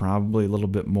 probably a little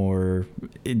bit more.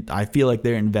 I feel like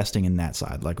they're investing in that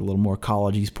side, like a little more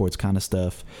college esports kind of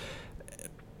stuff.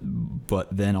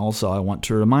 But then also I want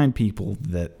to remind people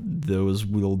that those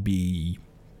will be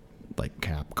like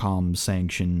Capcom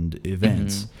sanctioned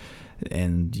events.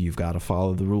 And you've got to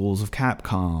follow the rules of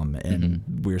Capcom,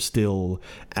 and we're still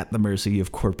at the mercy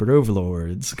of corporate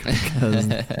overlords because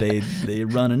they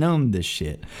run and own this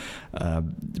shit.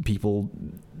 People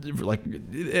like,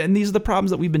 and these are the problems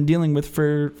that we've been dealing with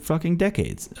for fucking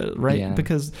decades, right? Yeah.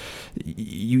 Because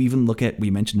you even look at,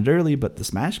 we mentioned it earlier, but the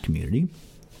Smash community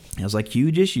has like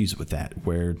huge issues with that,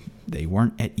 where they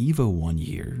weren't at EVO one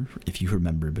year, if you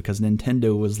remember, because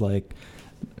Nintendo was like,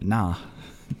 nah.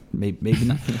 Maybe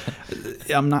not.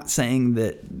 I'm not saying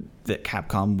that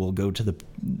Capcom will go to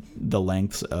the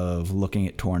lengths of looking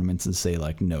at tournaments and say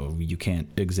like, no, you can't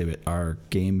exhibit our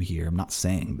game here. I'm not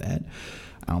saying that.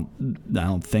 I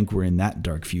don't think we're in that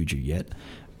dark future yet.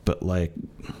 But like,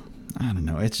 I don't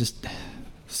know. It's just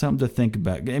something to think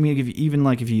about. I mean,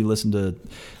 if you listen to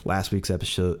last week's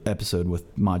episode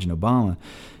with Majin Obama,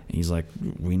 he's like,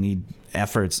 we need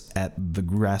efforts at the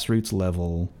grassroots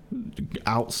level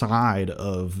outside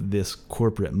of this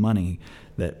corporate money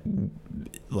that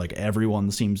like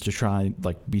everyone seems to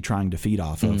be trying to feed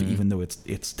off of, even though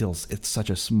it's such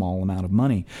a small amount of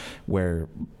money, where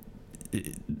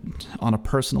on a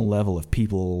personal level, if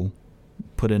people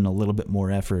put in a little bit more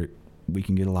effort, we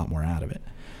can get a lot more out of it.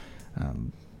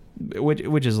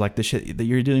 Which is like the shit that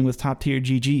you're doing with Top Tier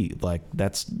GG. Like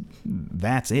that's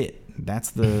it.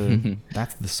 That's the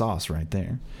that's the sauce right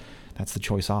there. That's the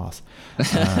Choy sauce,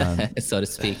 so to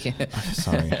speak.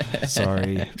 Sorry. It's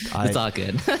all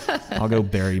good. I'll go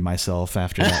bury myself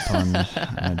after that pun.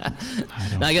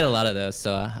 I get a lot of those,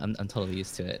 so I'm totally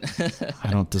used to it.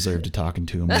 I don't deserve to talk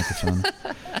into a microphone.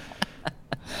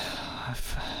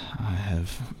 I have,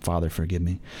 Father, forgive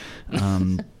me.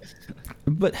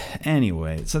 But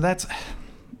anyway, so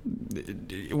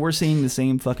we're seeing the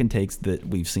same fucking takes that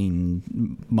we've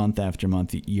seen month after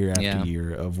month, year after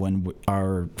year, of when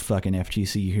our fucking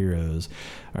FGC heroes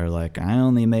are like, I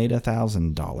only made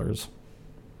 $1,000.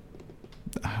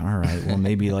 All right, well,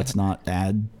 maybe let's not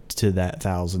add to that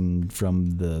 1,000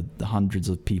 from the hundreds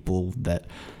of people that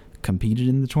competed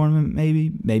in the tournament.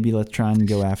 Maybe let's try and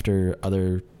go after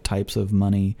other types of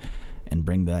money and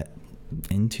bring that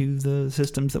into the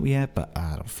systems that we have. But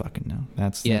I don't fucking know.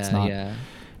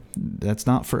 That's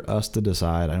not for us to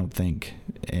decide, I don't think.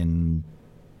 And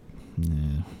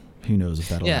who knows if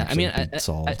that'll actually be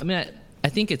solved. I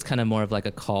think it's kind of more of like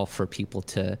a call for people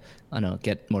to, I don't know,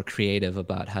 get more creative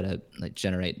about how to like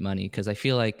generate money. Because I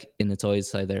feel like it's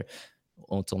always either,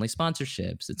 it's only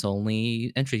sponsorships, it's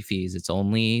only entry fees, it's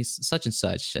only such and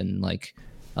such, and like,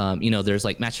 there's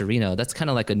like Matcherino. That's kind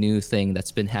of like a new thing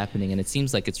that's been happening, and it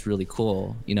seems like it's really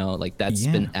cool. Like that's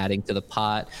been adding to the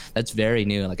pot. That's very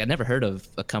new. Like I never heard of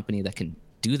a company that can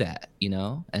do that.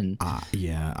 And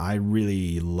I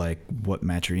really like what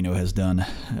Matcherino has done.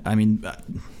 I mean,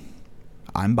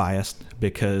 I'm biased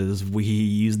because we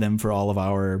use them for all of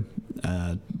our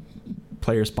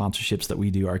player sponsorships that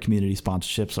we do. Our community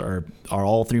sponsorships are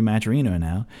all through Matcherino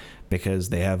now, because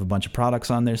they have a bunch of products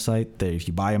on their site that if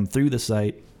you buy them through the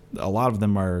site, a lot of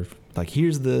them are like,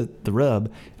 here's the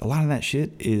rub. A lot of that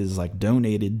shit is like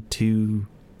donated to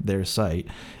their site.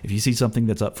 If you see something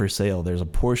that's up for sale, there's a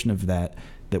portion of that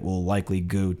will likely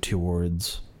go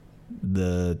towards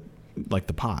the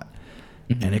pot.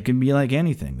 Mm-hmm. And it can be like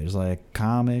anything. There's like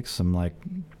comics, some like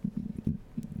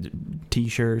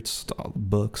t-shirts,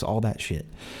 books, all that shit.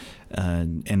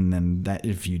 And then that,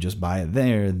 if you just buy it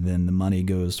there, then the money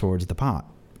goes towards the pot,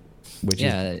 which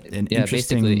is an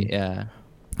interesting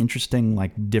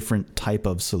like different type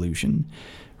of solution,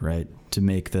 right? To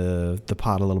make the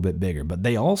pot a little bit bigger. But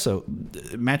they also,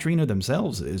 Matcherino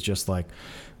themselves is just like,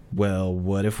 well,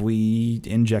 what if we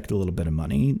inject a little bit of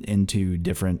money into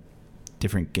different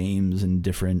games and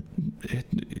different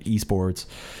esports,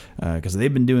 because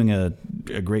they've been doing a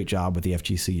great job with the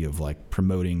FGC of like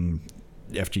promoting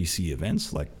FGC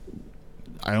events. Like,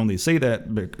 I only say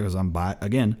that because I'm biased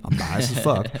as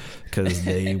fuck, because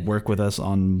they work with us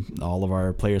on all of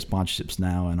our player sponsorships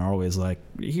now and are always like,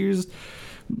 here's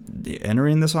enter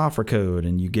in this offer code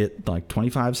and you get like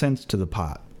 25 cents to the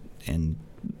pot, and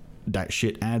that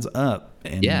shit adds up.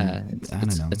 And I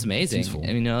don't know. It's amazing. It's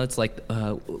it's like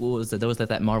what was it? There was like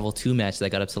that Marvel 2 match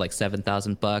that got up to like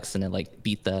 $7,000 and it like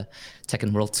beat the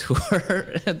Tekken World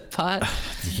Tour pot.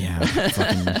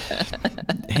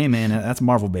 Hey man, that's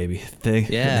Marvel, baby.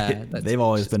 They've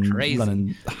always been crazy.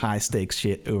 Running high stakes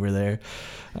shit over there.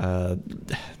 But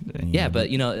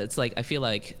it's like, I feel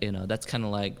like that's kind of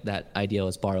like that idea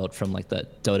was borrowed from like the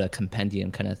Dota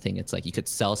compendium kind of thing. It's like you could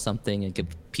sell something and give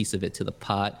a piece of it to the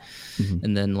pot,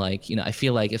 and then like I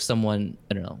feel like if someone,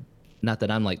 I don't know, not that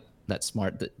I'm like that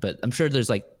smart, but I'm sure there's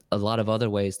like a lot of other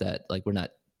ways that like we're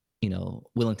not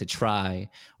willing to try,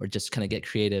 or just kind of get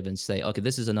creative and say, okay,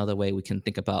 this is another way we can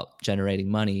think about generating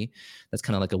money. That's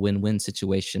kind of like a win-win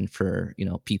situation for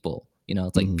people.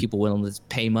 It's like people willing to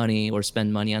pay money or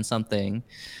spend money on something,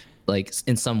 like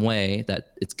in some way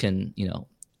that it can,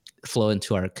 flow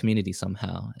into our community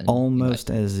somehow. And, almost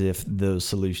as if those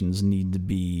solutions need to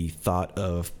be thought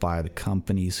of by the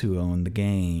companies who own the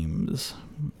games.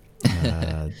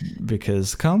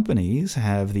 Because companies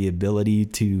have the ability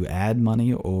to add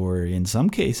money or in some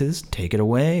cases take it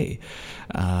away.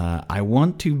 I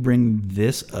want to bring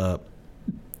this up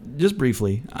just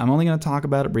briefly. I'm only going to talk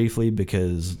about it briefly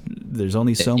because there's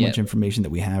only so much information that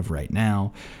we have right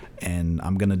now, and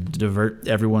I'm going to divert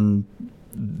everyone.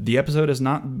 The episode has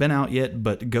not been out yet,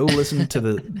 but go listen to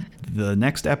the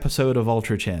next episode of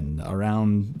Ultra Chen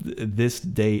around this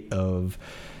date of,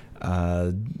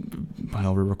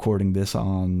 we're recording this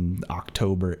on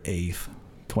October 8th,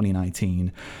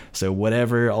 2019. So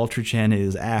whatever Ultra Chen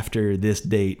is after this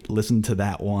date, listen to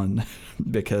that one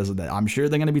because I'm sure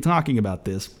they're going to be talking about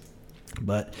this.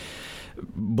 But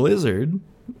Blizzard,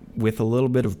 with a little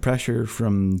bit of pressure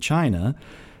from China,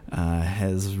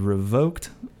 has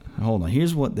revoked. Hold on,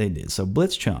 here's what they did. So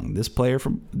Blitzchung,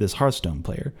 this Hearthstone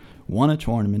player, won a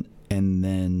tournament and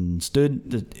then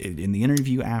stood in the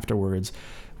interview afterwards.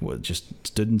 Just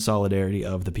stood in solidarity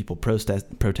of the people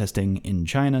protesting in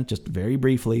China, just very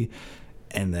briefly.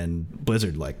 And then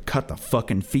Blizzard cut the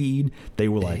fucking feed. They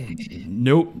were like,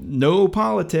 nope, no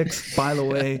politics, by the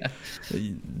way.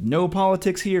 No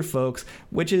politics here, folks.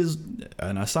 Which is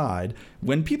an aside.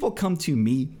 When people come to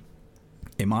me,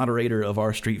 a moderator of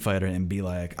our Street Fighter, and be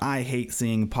like, I hate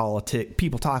seeing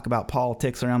people talk about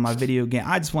politics around my video game.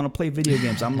 I just want to play video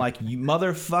games. I'm like, you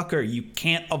motherfucker, you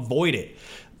can't avoid it.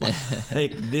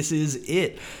 This is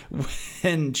it.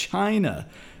 When China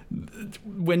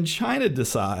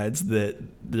decides that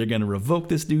they're going to revoke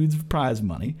this dude's prize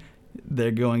money,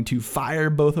 they're going to fire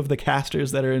both of the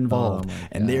casters that are involved,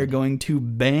 and they're going to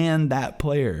ban that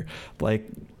player.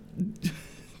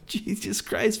 Jesus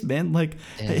Christ, man.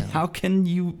 Hey, how can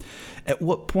you, at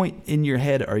what point in your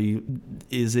head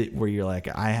is it where you're like,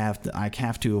 I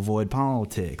have to avoid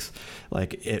politics?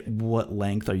 At what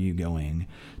length are you going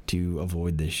to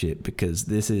avoid this shit? Because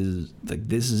this is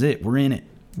it. We're in it.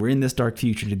 We're in this dark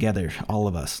future together, all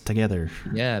of us together.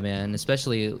 Yeah, man.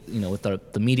 Especially, with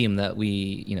the medium that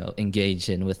we, engage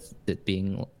in, with it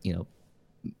being,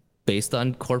 based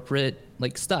on corporate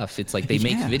stuff. It's they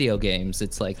make video games.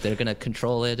 It's they're gonna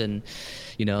control it, and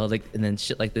and then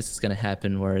shit like this is gonna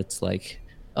happen where it's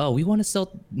oh, we want to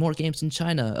sell more games in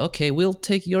China. Okay, we'll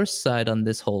take your side on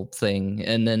this whole thing,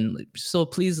 and then so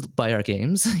please buy our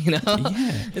games.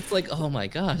 It's oh my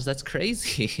gosh, that's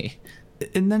crazy.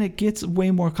 And then it gets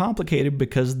way more complicated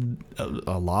because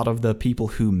a lot of the people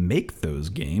who make those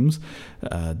games,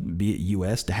 be it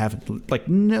U.S., to have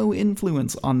no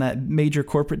influence on that major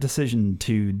corporate decision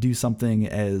to do something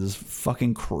as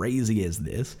fucking crazy as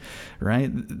this,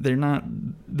 right? They're not,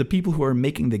 the people who are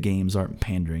making the games aren't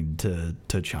pandering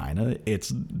to China.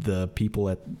 It's the people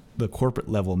at the corporate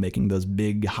level making those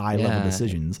big high level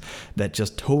decisions that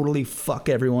just totally fuck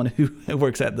everyone who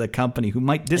works at the company who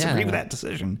might disagree with that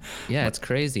decision. It's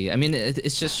crazy. I mean, it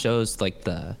just shows I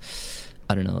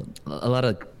don't know, a lot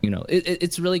of,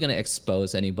 it's really going to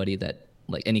expose anybody that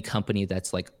any company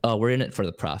that's oh, we're in it for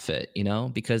the profit,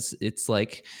 because it's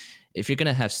if you're going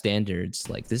to have standards,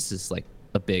 this is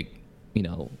a big,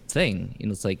 thing,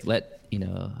 it's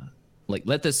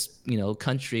let this,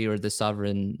 country or the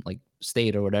sovereign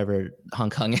state or whatever Hong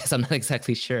Kong is, I'm not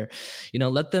exactly sure,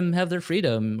 let them have their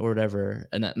freedom or whatever.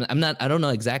 And I don't know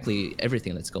exactly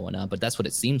everything that's going on, but that's what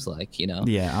it seems like,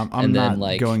 Yeah, I'm not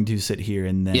going to sit here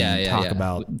and then talk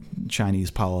about Chinese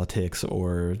politics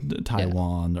or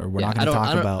Taiwan, or we're not going to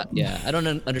talk about. I don't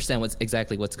understand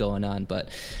what's going on, but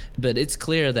it's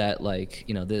clear that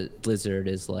the Blizzard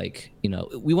is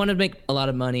we want to make a lot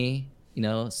of money.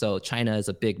 So China is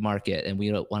a big market, and we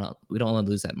don't want to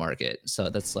lose that market. So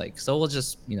that's so we'll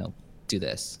just do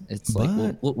this. It's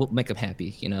we'll make them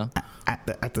happy.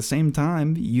 At the same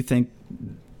time, you think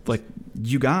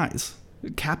you guys,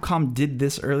 Capcom did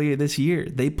this earlier this year.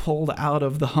 They pulled out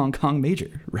of the Hong Kong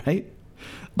major, right?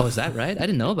 Oh, is that right? I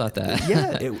didn't know about that.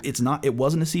 Yeah, it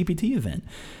wasn't a CPT event.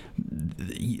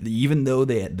 Even though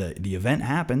the event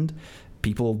happened,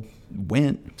 people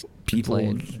went.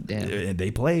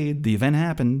 They played. The event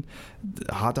happened.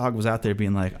 Hot Dog was out there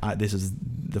being this is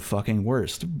the fucking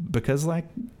worst, because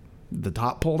the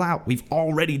top pulled out. We've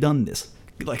already done this.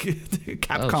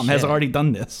 Capcom has already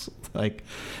done this.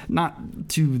 Not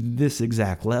to this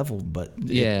exact level, but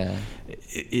it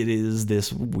is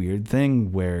this weird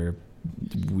thing where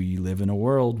we live in a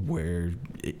world where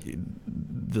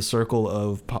the circle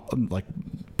of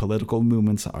political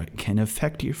movements can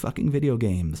affect your fucking video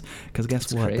games. Because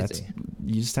guess what?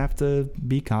 You just have to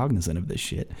be cognizant of this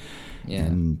shit. Yeah.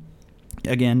 And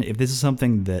again, if this is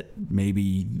something that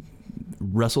maybe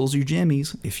rustles your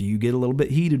jimmies, if you get a little bit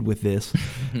heated with this,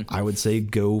 I would say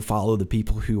go follow the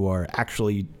people who are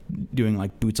actually doing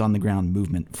boots on the ground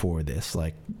movement for this.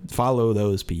 Follow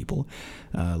those people.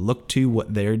 Look to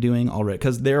what they're doing already,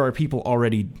 because there are people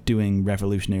already doing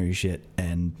revolutionary shit,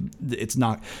 and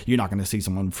you're not going to see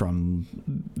someone from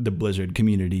the Blizzard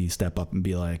community step up and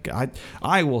be like,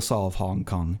 I will solve Hong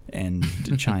Kong and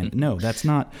China. No, that's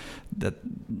not that.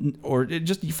 Or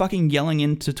just fucking yelling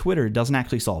into Twitter doesn't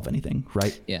actually solve anything,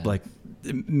 right? Yeah.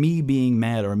 me being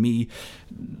mad or me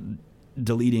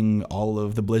deleting all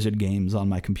of the Blizzard games on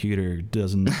my computer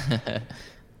doesn't.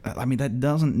 I mean, that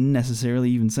doesn't necessarily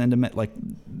even send a like.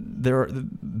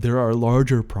 There are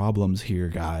larger problems here,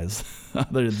 guys,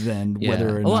 other than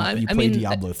whether or not you play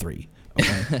Diablo 3.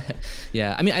 Okay?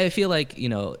 Yeah, I mean, I feel like, you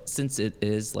know, since it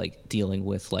is like dealing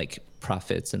with like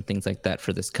profits and things like that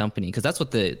for this company, because that's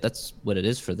what it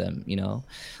is for them, you know.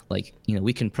 Like, you know,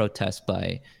 we can protest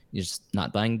by just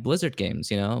not buying Blizzard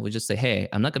games, you know. We just say, hey,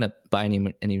 I'm not gonna buy any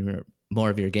more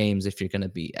of your games if you're gonna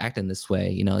be acting this way.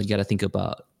 You know, you got to think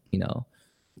about, you know,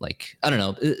 like, I don't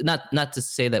know, not to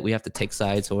say that we have to take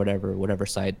sides or whatever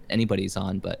side anybody's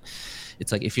on, but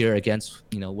it's like if you're against,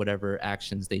 you know, whatever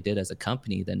actions they did as a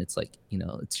company, then it's like, you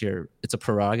know, it's a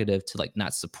prerogative to like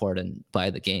not support and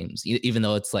buy the games, even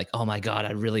though it's like, oh my God,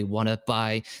 I really want to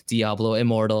buy Diablo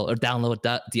Immortal or download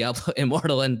Diablo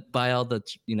Immortal and buy all the,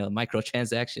 you know,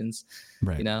 microtransactions,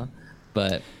 right. You know,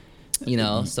 but you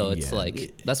know, so it's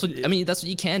like that's what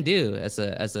you can do as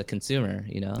a consumer,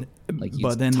 you know. Like,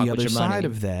 but then the other side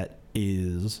of that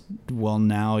is, well,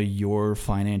 now your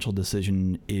financial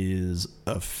decision is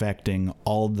affecting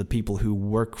all the people who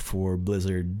work for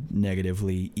Blizzard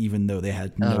negatively, even though they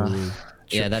had no.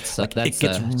 Yeah, that's it gets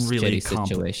a really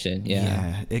situation.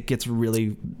 Yeah, it gets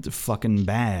really fucking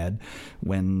bad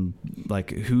when,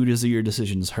 like, who does your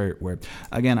decisions hurt? Where,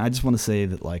 again, I just want to say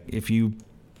that, like, if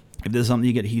there's something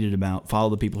you get heated about,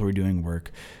 follow the people who are doing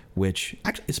work. Which,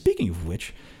 actually, speaking of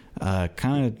which,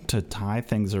 kind of to tie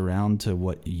things around to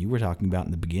what you were talking about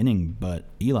in the beginning, but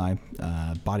Eli,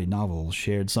 Body Novel,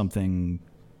 shared something.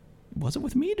 Was it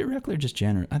with me directly or just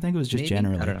generally? I think it was just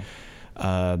generally. I don't know.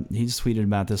 He just tweeted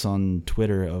about this on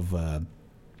Twitter of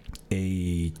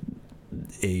a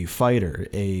fighter,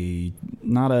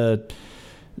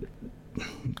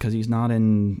 because he's not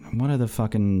in, what are the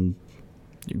fucking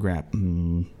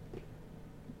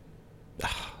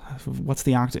what's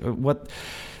the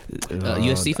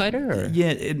UFC fighter? Or?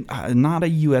 Yeah, not a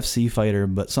UFC fighter,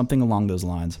 but something along those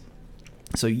lines.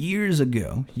 So years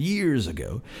ago,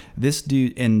 this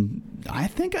dude, and I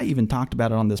think I even talked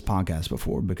about it on this podcast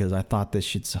before because I thought this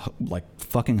shit's like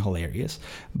fucking hilarious,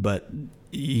 but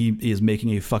he is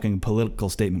making a fucking political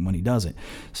statement when he does it.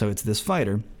 So it's this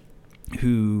fighter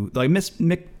who, like, mixed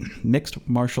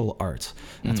martial arts.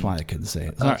 That's why I couldn't say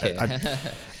it. Okay.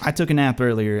 I took a nap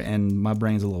earlier and my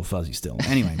brain's a little fuzzy still.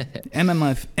 Anyway,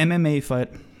 MMA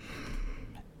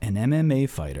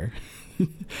fighter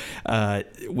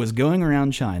was going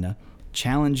around China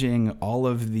challenging all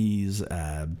of these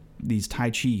Tai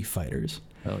Chi fighters.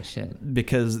 Oh shit!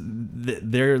 Because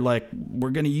they're like, we're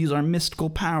gonna use our mystical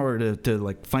power to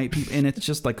like fight people, and it's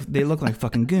just like they look like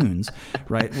fucking goons,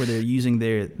 right? Where they're using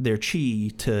their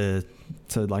chi to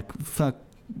like fuck,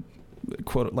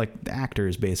 quote, like the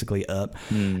actors basically up,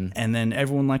 and then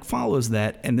everyone like follows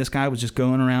that, and this guy was just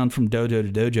going around from dojo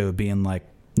to dojo being like,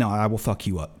 no, I will fuck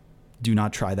you up. Do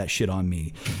not try that shit on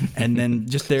me. And then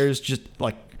there's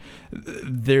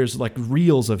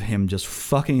reels of him just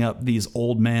fucking up these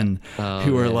old men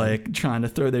who are like trying to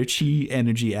throw their chi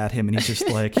energy at him, and he's just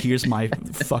like, here's my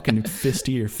fucking fist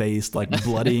to your face, like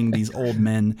bloodying these old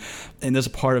men. And there's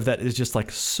a part of that is just like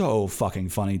so fucking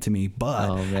funny to me,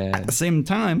 but at the same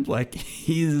time, like,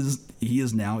 he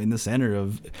is now in the center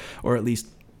of, or at least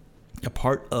a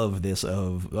part of this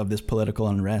political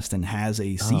unrest, and has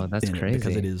a seat in it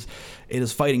because it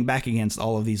is fighting back against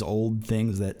all of these old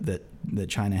things that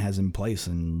China has in place,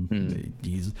 and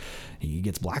he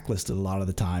gets blacklisted a lot of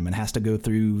the time and has to go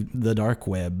through the dark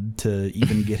web to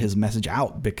even get his message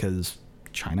out because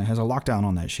China has a lockdown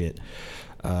on that shit.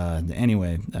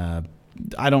 Anyway,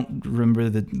 I don't remember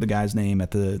the guy's name at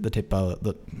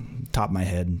the top of my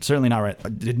head. Certainly not right. I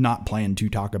did not plan to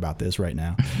talk about this right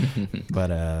now,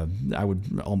 but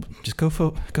I'll just go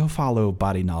follow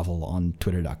Body Novel on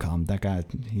Twitter.com. That guy,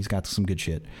 he's got some good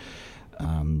shit.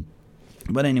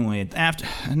 But anyway, after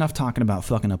enough talking about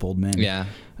fucking up old men. Yeah.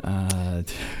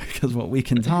 Because what we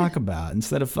can talk about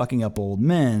instead of fucking up old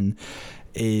men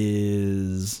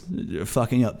is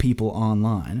fucking up people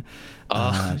online.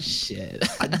 Shit.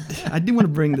 I do want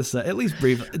to bring this up, at least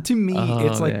briefly. To me,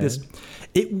 it's like this.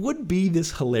 It would be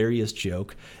this hilarious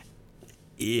joke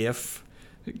if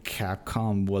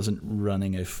Capcom wasn't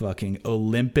running a fucking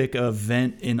Olympic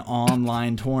event in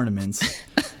online tournaments.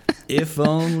 If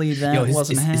only that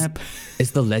wasn't happening.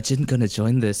 Is the legend gonna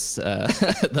join this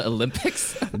the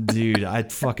Olympics? Dude, I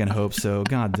fucking hope so.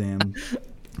 Goddamn.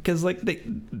 Because like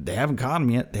they haven't caught him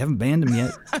yet, they haven't banned him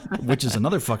yet, which is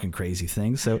another fucking crazy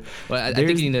thing. So, well, I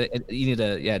think you need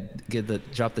to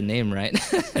drop the name right.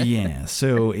 Yeah.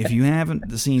 So if you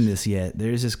haven't seen this yet,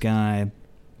 there's this guy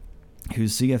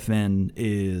whose CFN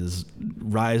is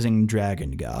Rising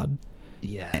Dragon God.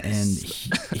 Yes.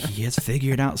 And he has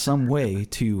figured out some way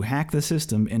to hack the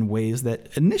system in ways that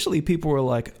initially people were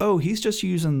like, oh, he's just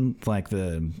using like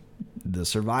the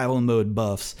survival mode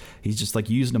buffs. He's just like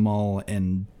using them all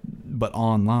but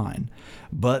online.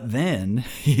 But then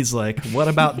he's like, what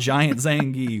about Giant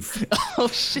Zangief? Oh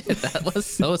shit, that was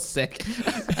so sick.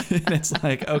 And it's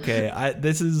like, okay,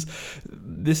 this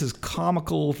is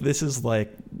comical. This is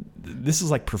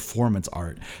like performance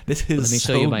art. This is Let me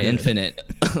show you my infinite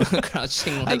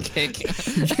crouching light kick.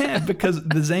 Yeah, because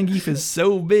the Zangief is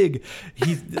so big,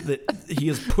 he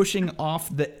is pushing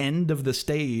off the end of the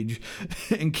stage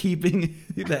and keeping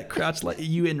that crouch light,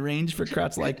 you in range for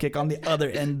crouch light kick on the other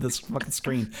end of the fucking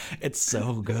screen. It's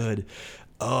so good.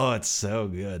 Oh, it's so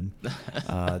good.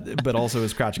 But also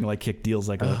his crouching light kick deals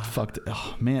like a fucked.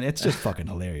 Oh man, it's just fucking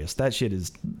hilarious. That shit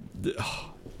is.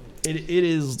 It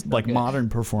is like modern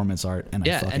performance art, and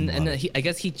I fucking love it. I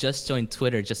guess he just joined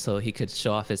Twitter just so he could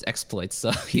show off his exploits. So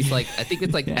he's like, I think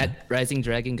it's like at Rising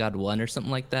Dragon God 1 or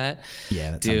something like that.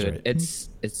 Yeah, that dude, sounds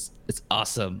right. It's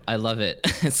awesome. I love it.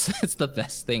 It's the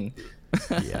best thing.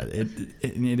 Yeah,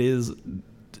 it is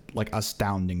like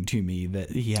astounding to me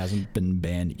that he hasn't been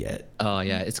banned yet. Oh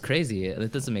yeah, it's crazy.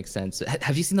 It doesn't make sense.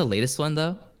 Have you seen the latest one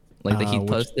though? Like that he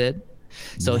posted?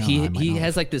 So No, he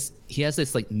has like this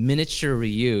like miniature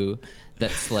Ryu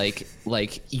that's like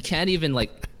you can't even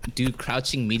like do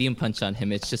crouching medium punch on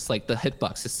him. It's just like the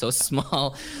hitbox is so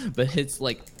small, but it's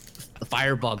like a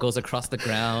fireball goes across the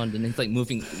ground and he's like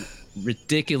moving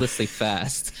ridiculously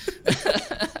fast.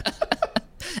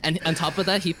 And on top of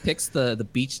that, he picks the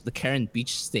Karen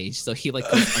beach stage, so he like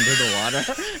goes under the water.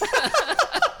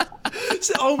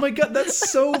 Oh my god,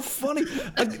 that's so funny.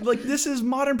 Like this is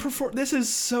modern This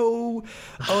is so.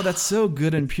 Oh, that's so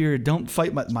good and pure. Don't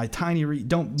fight my tiny.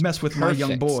 Don't mess with my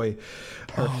young boy.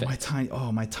 Perfect.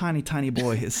 My tiny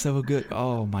boy is so good.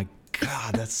 Oh my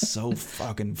god, that's so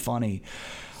fucking funny.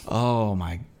 Oh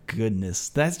my goodness,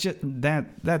 that's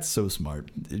so smart.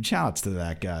 Shout outs to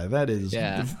that guy. That is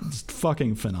just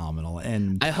fucking phenomenal.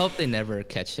 And I hope they never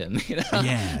catch him. You know?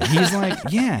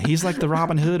 He's like the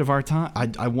Robin Hood of our time.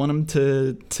 I want him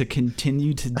to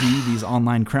continue to do these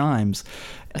online crimes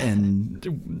and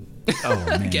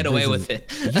get away with it.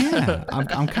 Yeah,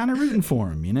 I'm kind of rooting for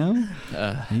him. You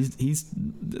know, he's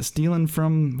stealing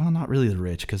from, well, not really the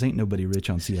rich, because ain't nobody rich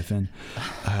on CFN.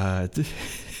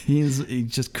 He's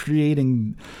just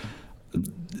creating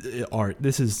art.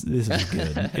 This is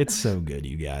good. It's so good,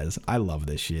 you guys. I love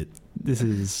this shit. This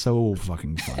is so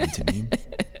fucking funny to me.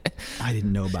 I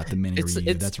didn't know about the mini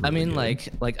Ryu. That's really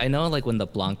good. like I know like when the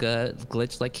Blanca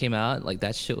glitch like came out, like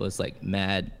that shit was like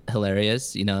mad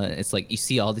hilarious. You know, it's like you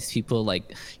see all these people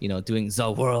like, you know, doing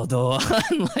the world or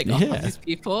like all these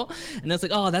people, and it's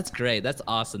like, oh, that's great, that's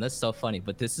awesome, that's so funny.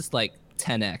 But this is like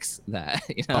 10x that,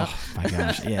 you know. Oh my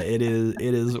gosh, yeah, it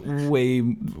is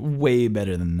way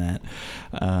better than that.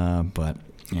 But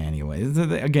anyway,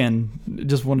 again,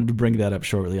 just wanted to bring that up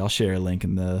shortly. I'll share a link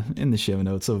in the show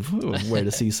notes of where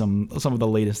to see some of the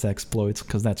latest exploits,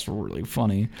 because that's really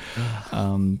funny.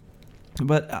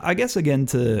 But I guess again,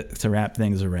 to wrap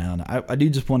things around, I do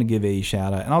just want to give a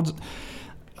shout out, and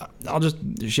I'll just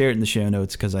share it in the show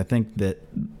notes, because I think that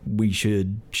we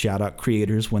should shout out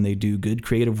creators when they do good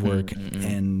creative work,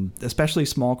 and especially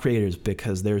small creators,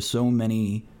 because there's so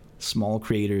many small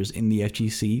creators in the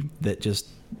FGC that just,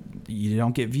 you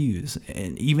don't get views.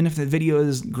 And even if the video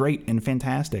is great and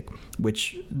fantastic,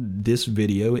 which this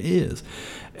video is,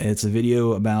 it's a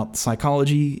video about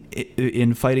psychology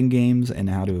in fighting games and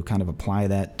how to kind of apply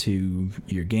that to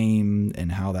your game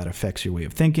and how that affects your way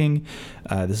of thinking.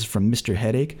 This is from Mr.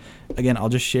 Headache. Again, I'll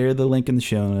just share the link in the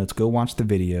show notes. Go watch the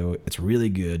video. It's really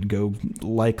good. Go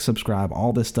like, subscribe,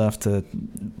 all this stuff.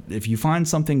 If you find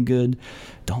something good,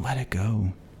 don't let it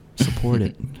go. Support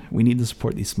it. We need to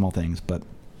support these small things. But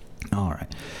all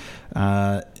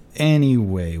right.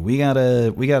 Anyway, we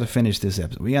gotta finish this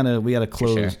episode. We gotta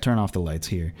close, turn off the lights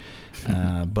here.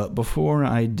 But before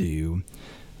I do,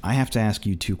 I have to ask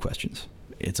you two questions.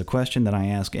 It's a question that I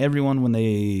ask everyone when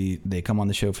they come on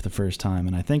the show for the first time,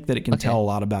 and I think that it can tell a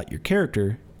lot about your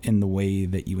character in the way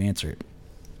that you answer it.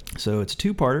 So it's a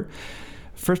two-parter.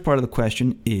 First part of the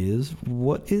question is,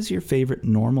 what is your favorite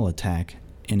normal attack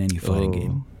in any fighting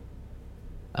game?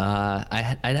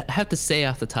 I have to say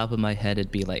off the top of my head,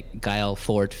 it'd be like Guile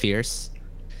Forward Fierce,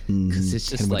 because it's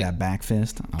just like that back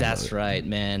fist. That's right,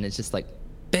 man. It's just like,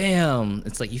 bam!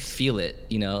 It's like you feel it,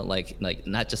 you know, like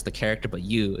not just the character but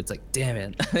you. It's like, damn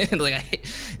it, like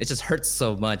it just hurts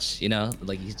so much, you know.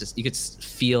 Like you could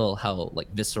feel how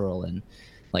like visceral and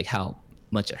like how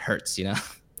much it hurts, you know.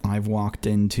 I've walked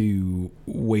into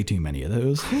way too many of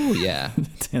those. Ooh, yeah.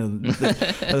 Listen,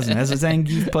 as a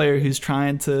Zangief player who's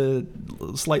trying to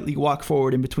slightly walk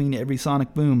forward in between every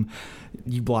sonic boom,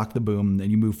 you block the boom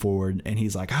and you move forward, and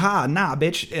he's like, "Ha, nah,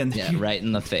 bitch!" And Yeah, right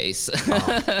in the face.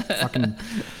 fucking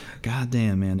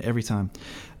goddamn, man! Every time.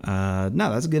 No,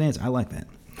 that's a good answer. I like that.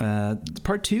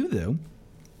 Part 2, though,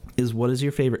 is what is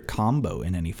your favorite combo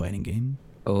in any fighting game?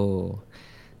 Oh,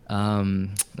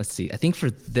 let's see. I think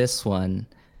for this one,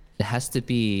 it has to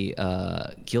be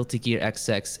Guilty Gear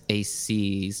XX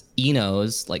AC's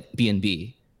Eno's like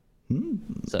B&B.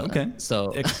 So Okay.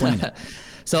 So explain it.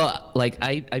 So like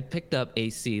I picked up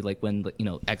AC like when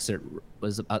Exert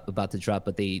was about to drop,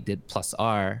 but they did plus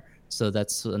R. So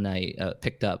that's when I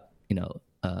picked up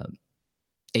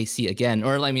AC again.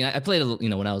 Or I mean I played it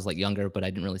when I was like younger, but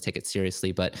I didn't really take it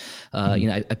seriously. But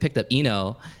I picked up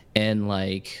Eno. And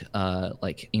I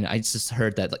just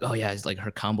heard that like, oh yeah, it's like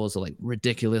her combos are like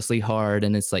ridiculously hard,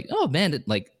 and it's like, oh man,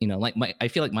 I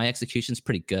feel like my execution's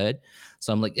pretty good,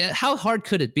 so I'm like, yeah, how hard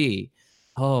could it be?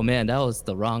 Oh man, that was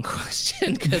the wrong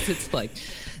question, because it's like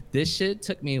this shit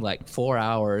took me like 4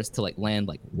 hours to like land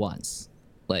like once,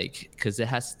 like because it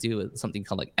has to do with something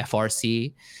called like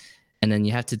FRC, and then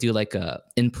you have to do like a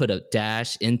input a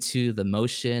dash into the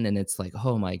motion, and it's like,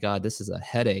 oh my god, this is a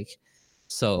headache.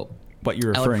 So what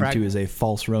you're referring to is a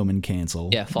false Roman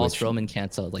cancel. Yeah, false Roman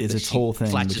cancel. Like is its whole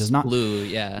thing, which is not blue.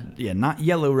 Yeah. Yeah, not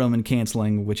yellow Roman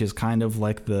canceling, which is kind of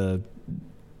like the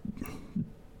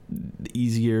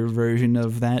easier version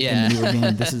of that in the newer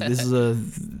game. This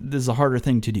is a harder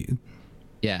thing to do.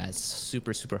 Yeah, it's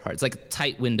super, super hard. It's like a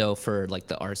tight window for like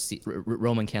the RC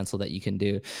Roman cancel that you can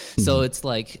do. So it's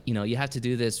like, you have to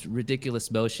do this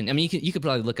ridiculous motion. I mean, you could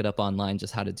probably look it up online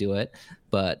just how to do it,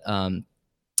 but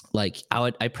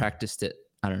I practiced it.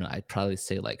 I don't know. I'd probably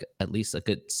say like at least a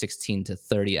good 16 to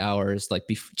 30 hours, like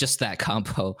just that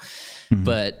combo.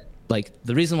 But like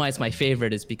the reason why it's my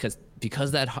favorite is because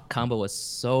that combo was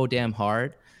so damn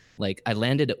hard. Like I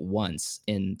landed it once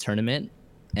in tournament,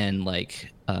 and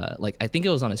like I think it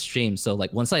was on a stream. So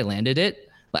like once I landed it,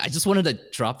 like I just wanted to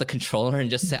drop the controller and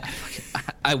just say,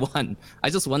 I won. I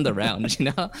just won the round.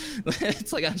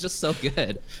 It's like I'm just so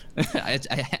good.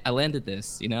 I landed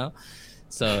this.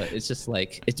 So it's just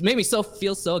like it made me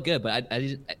feel so good, but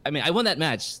I mean I won that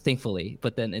match thankfully.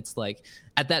 But then it's like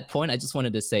at that point I just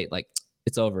wanted to say like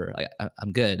it's over.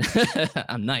 I'm good.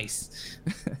 I'm nice.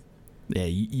 Yeah,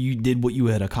 you did what you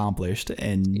had accomplished,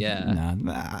 and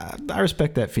I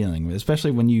respect that feeling,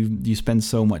 especially when you spend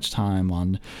so much time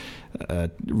on a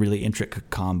really intricate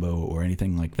combo or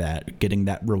anything like that, getting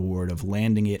that reward of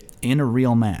landing it in a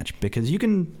real match, because you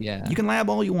can lab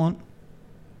all you want.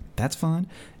 That's fine.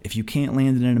 If you can't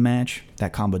land it in a match,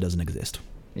 that combo doesn't exist.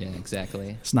 Yeah,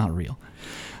 exactly. It's not real.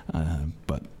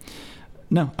 But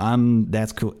no,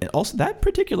 that's cool. Also, that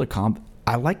particular combo,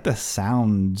 I like the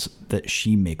sounds that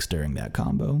she makes during that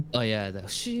combo. Oh yeah, the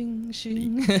shing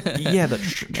shing. Yeah,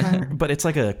 but it's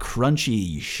like a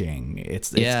crunchy shing.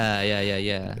 It's yeah.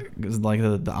 It's like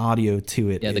the audio to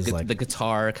it. Yeah, is like the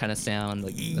guitar kind of sound.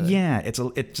 Like it's a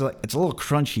little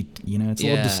crunchy. It's a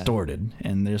little distorted,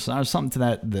 and there's something to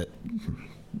that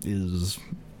is.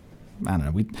 I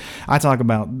don't know. I talk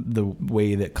about the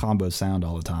way that combos sound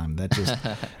all the time. It's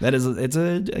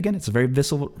a very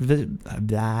visceral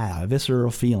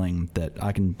feeling that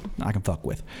I can fuck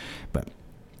with. But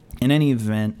in any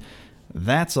event,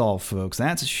 that's all, folks.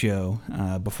 That's a show.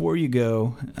 Before you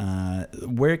go,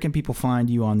 where can people find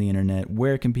you on the internet?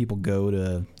 Where can people go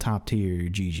to Top Tier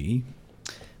GG?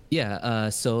 Yeah,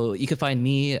 so you can find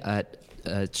me at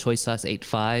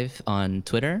ChoySauce85 on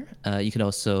Twitter. You can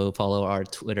also follow our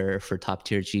Twitter for Top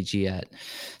Tier GG at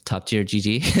Top Tier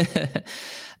GG.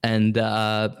 And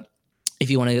if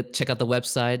you want to check out the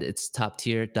website, it's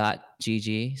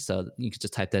toptier.gg. So you can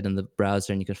just type that in the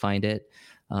browser and you can find it.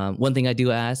 One thing I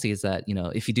do ask is that,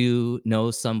 if you do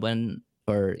know someone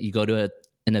or you go to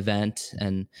an event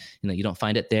and, you don't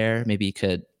find it there, maybe you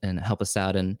could help us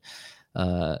out and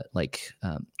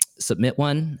submit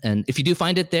one. And if you do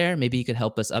find it there, maybe you could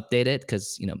help us update it,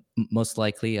 because most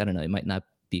likely, I don't know, it might not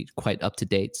be quite up to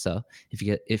date. So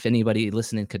if anybody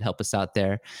listening could help us out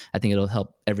there, I think it'll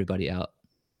help everybody out.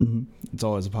 It's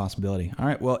always a possibility. All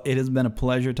right, well, it has been a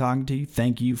pleasure talking to you.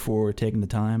 Thank you for taking the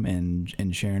time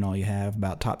and sharing all you have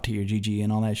about Top Tier GG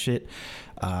and all that shit.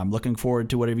 I'm looking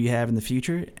forward to whatever you have in the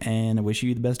future, and I wish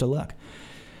you the best of luck.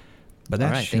 But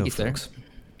that's all right, thank you, folks.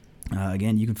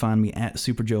 Again, you can find me at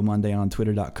SuperJoeMonday on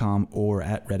Twitter.com or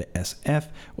at RedditSF,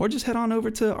 or just head on over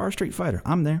to R Street Fighter.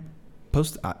 I'm there.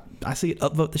 I see it.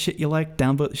 Upvote the shit you like,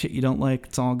 downvote the shit you don't like.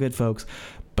 It's all good, folks.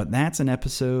 But that's an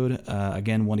episode.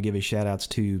 Again, want to give a shout outs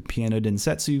to Piano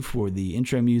Densetsu for the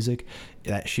intro music.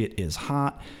 That shit is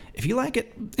hot. If you like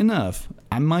it enough,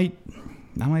 I might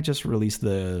just release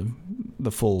the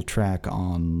full track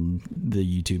on the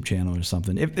YouTube channel or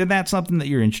something. If that's something that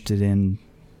you're interested in,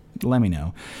 let me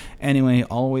know. Anyway,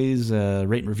 always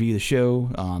rate and review the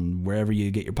show on wherever you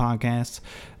get your podcasts.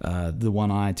 The one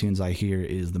on iTunes I hear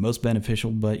is the most beneficial,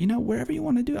 but wherever you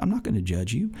want to do it, I'm not going to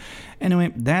judge you.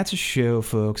 Anyway, that's a show,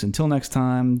 folks. Until next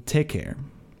time, take care.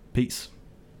 Peace.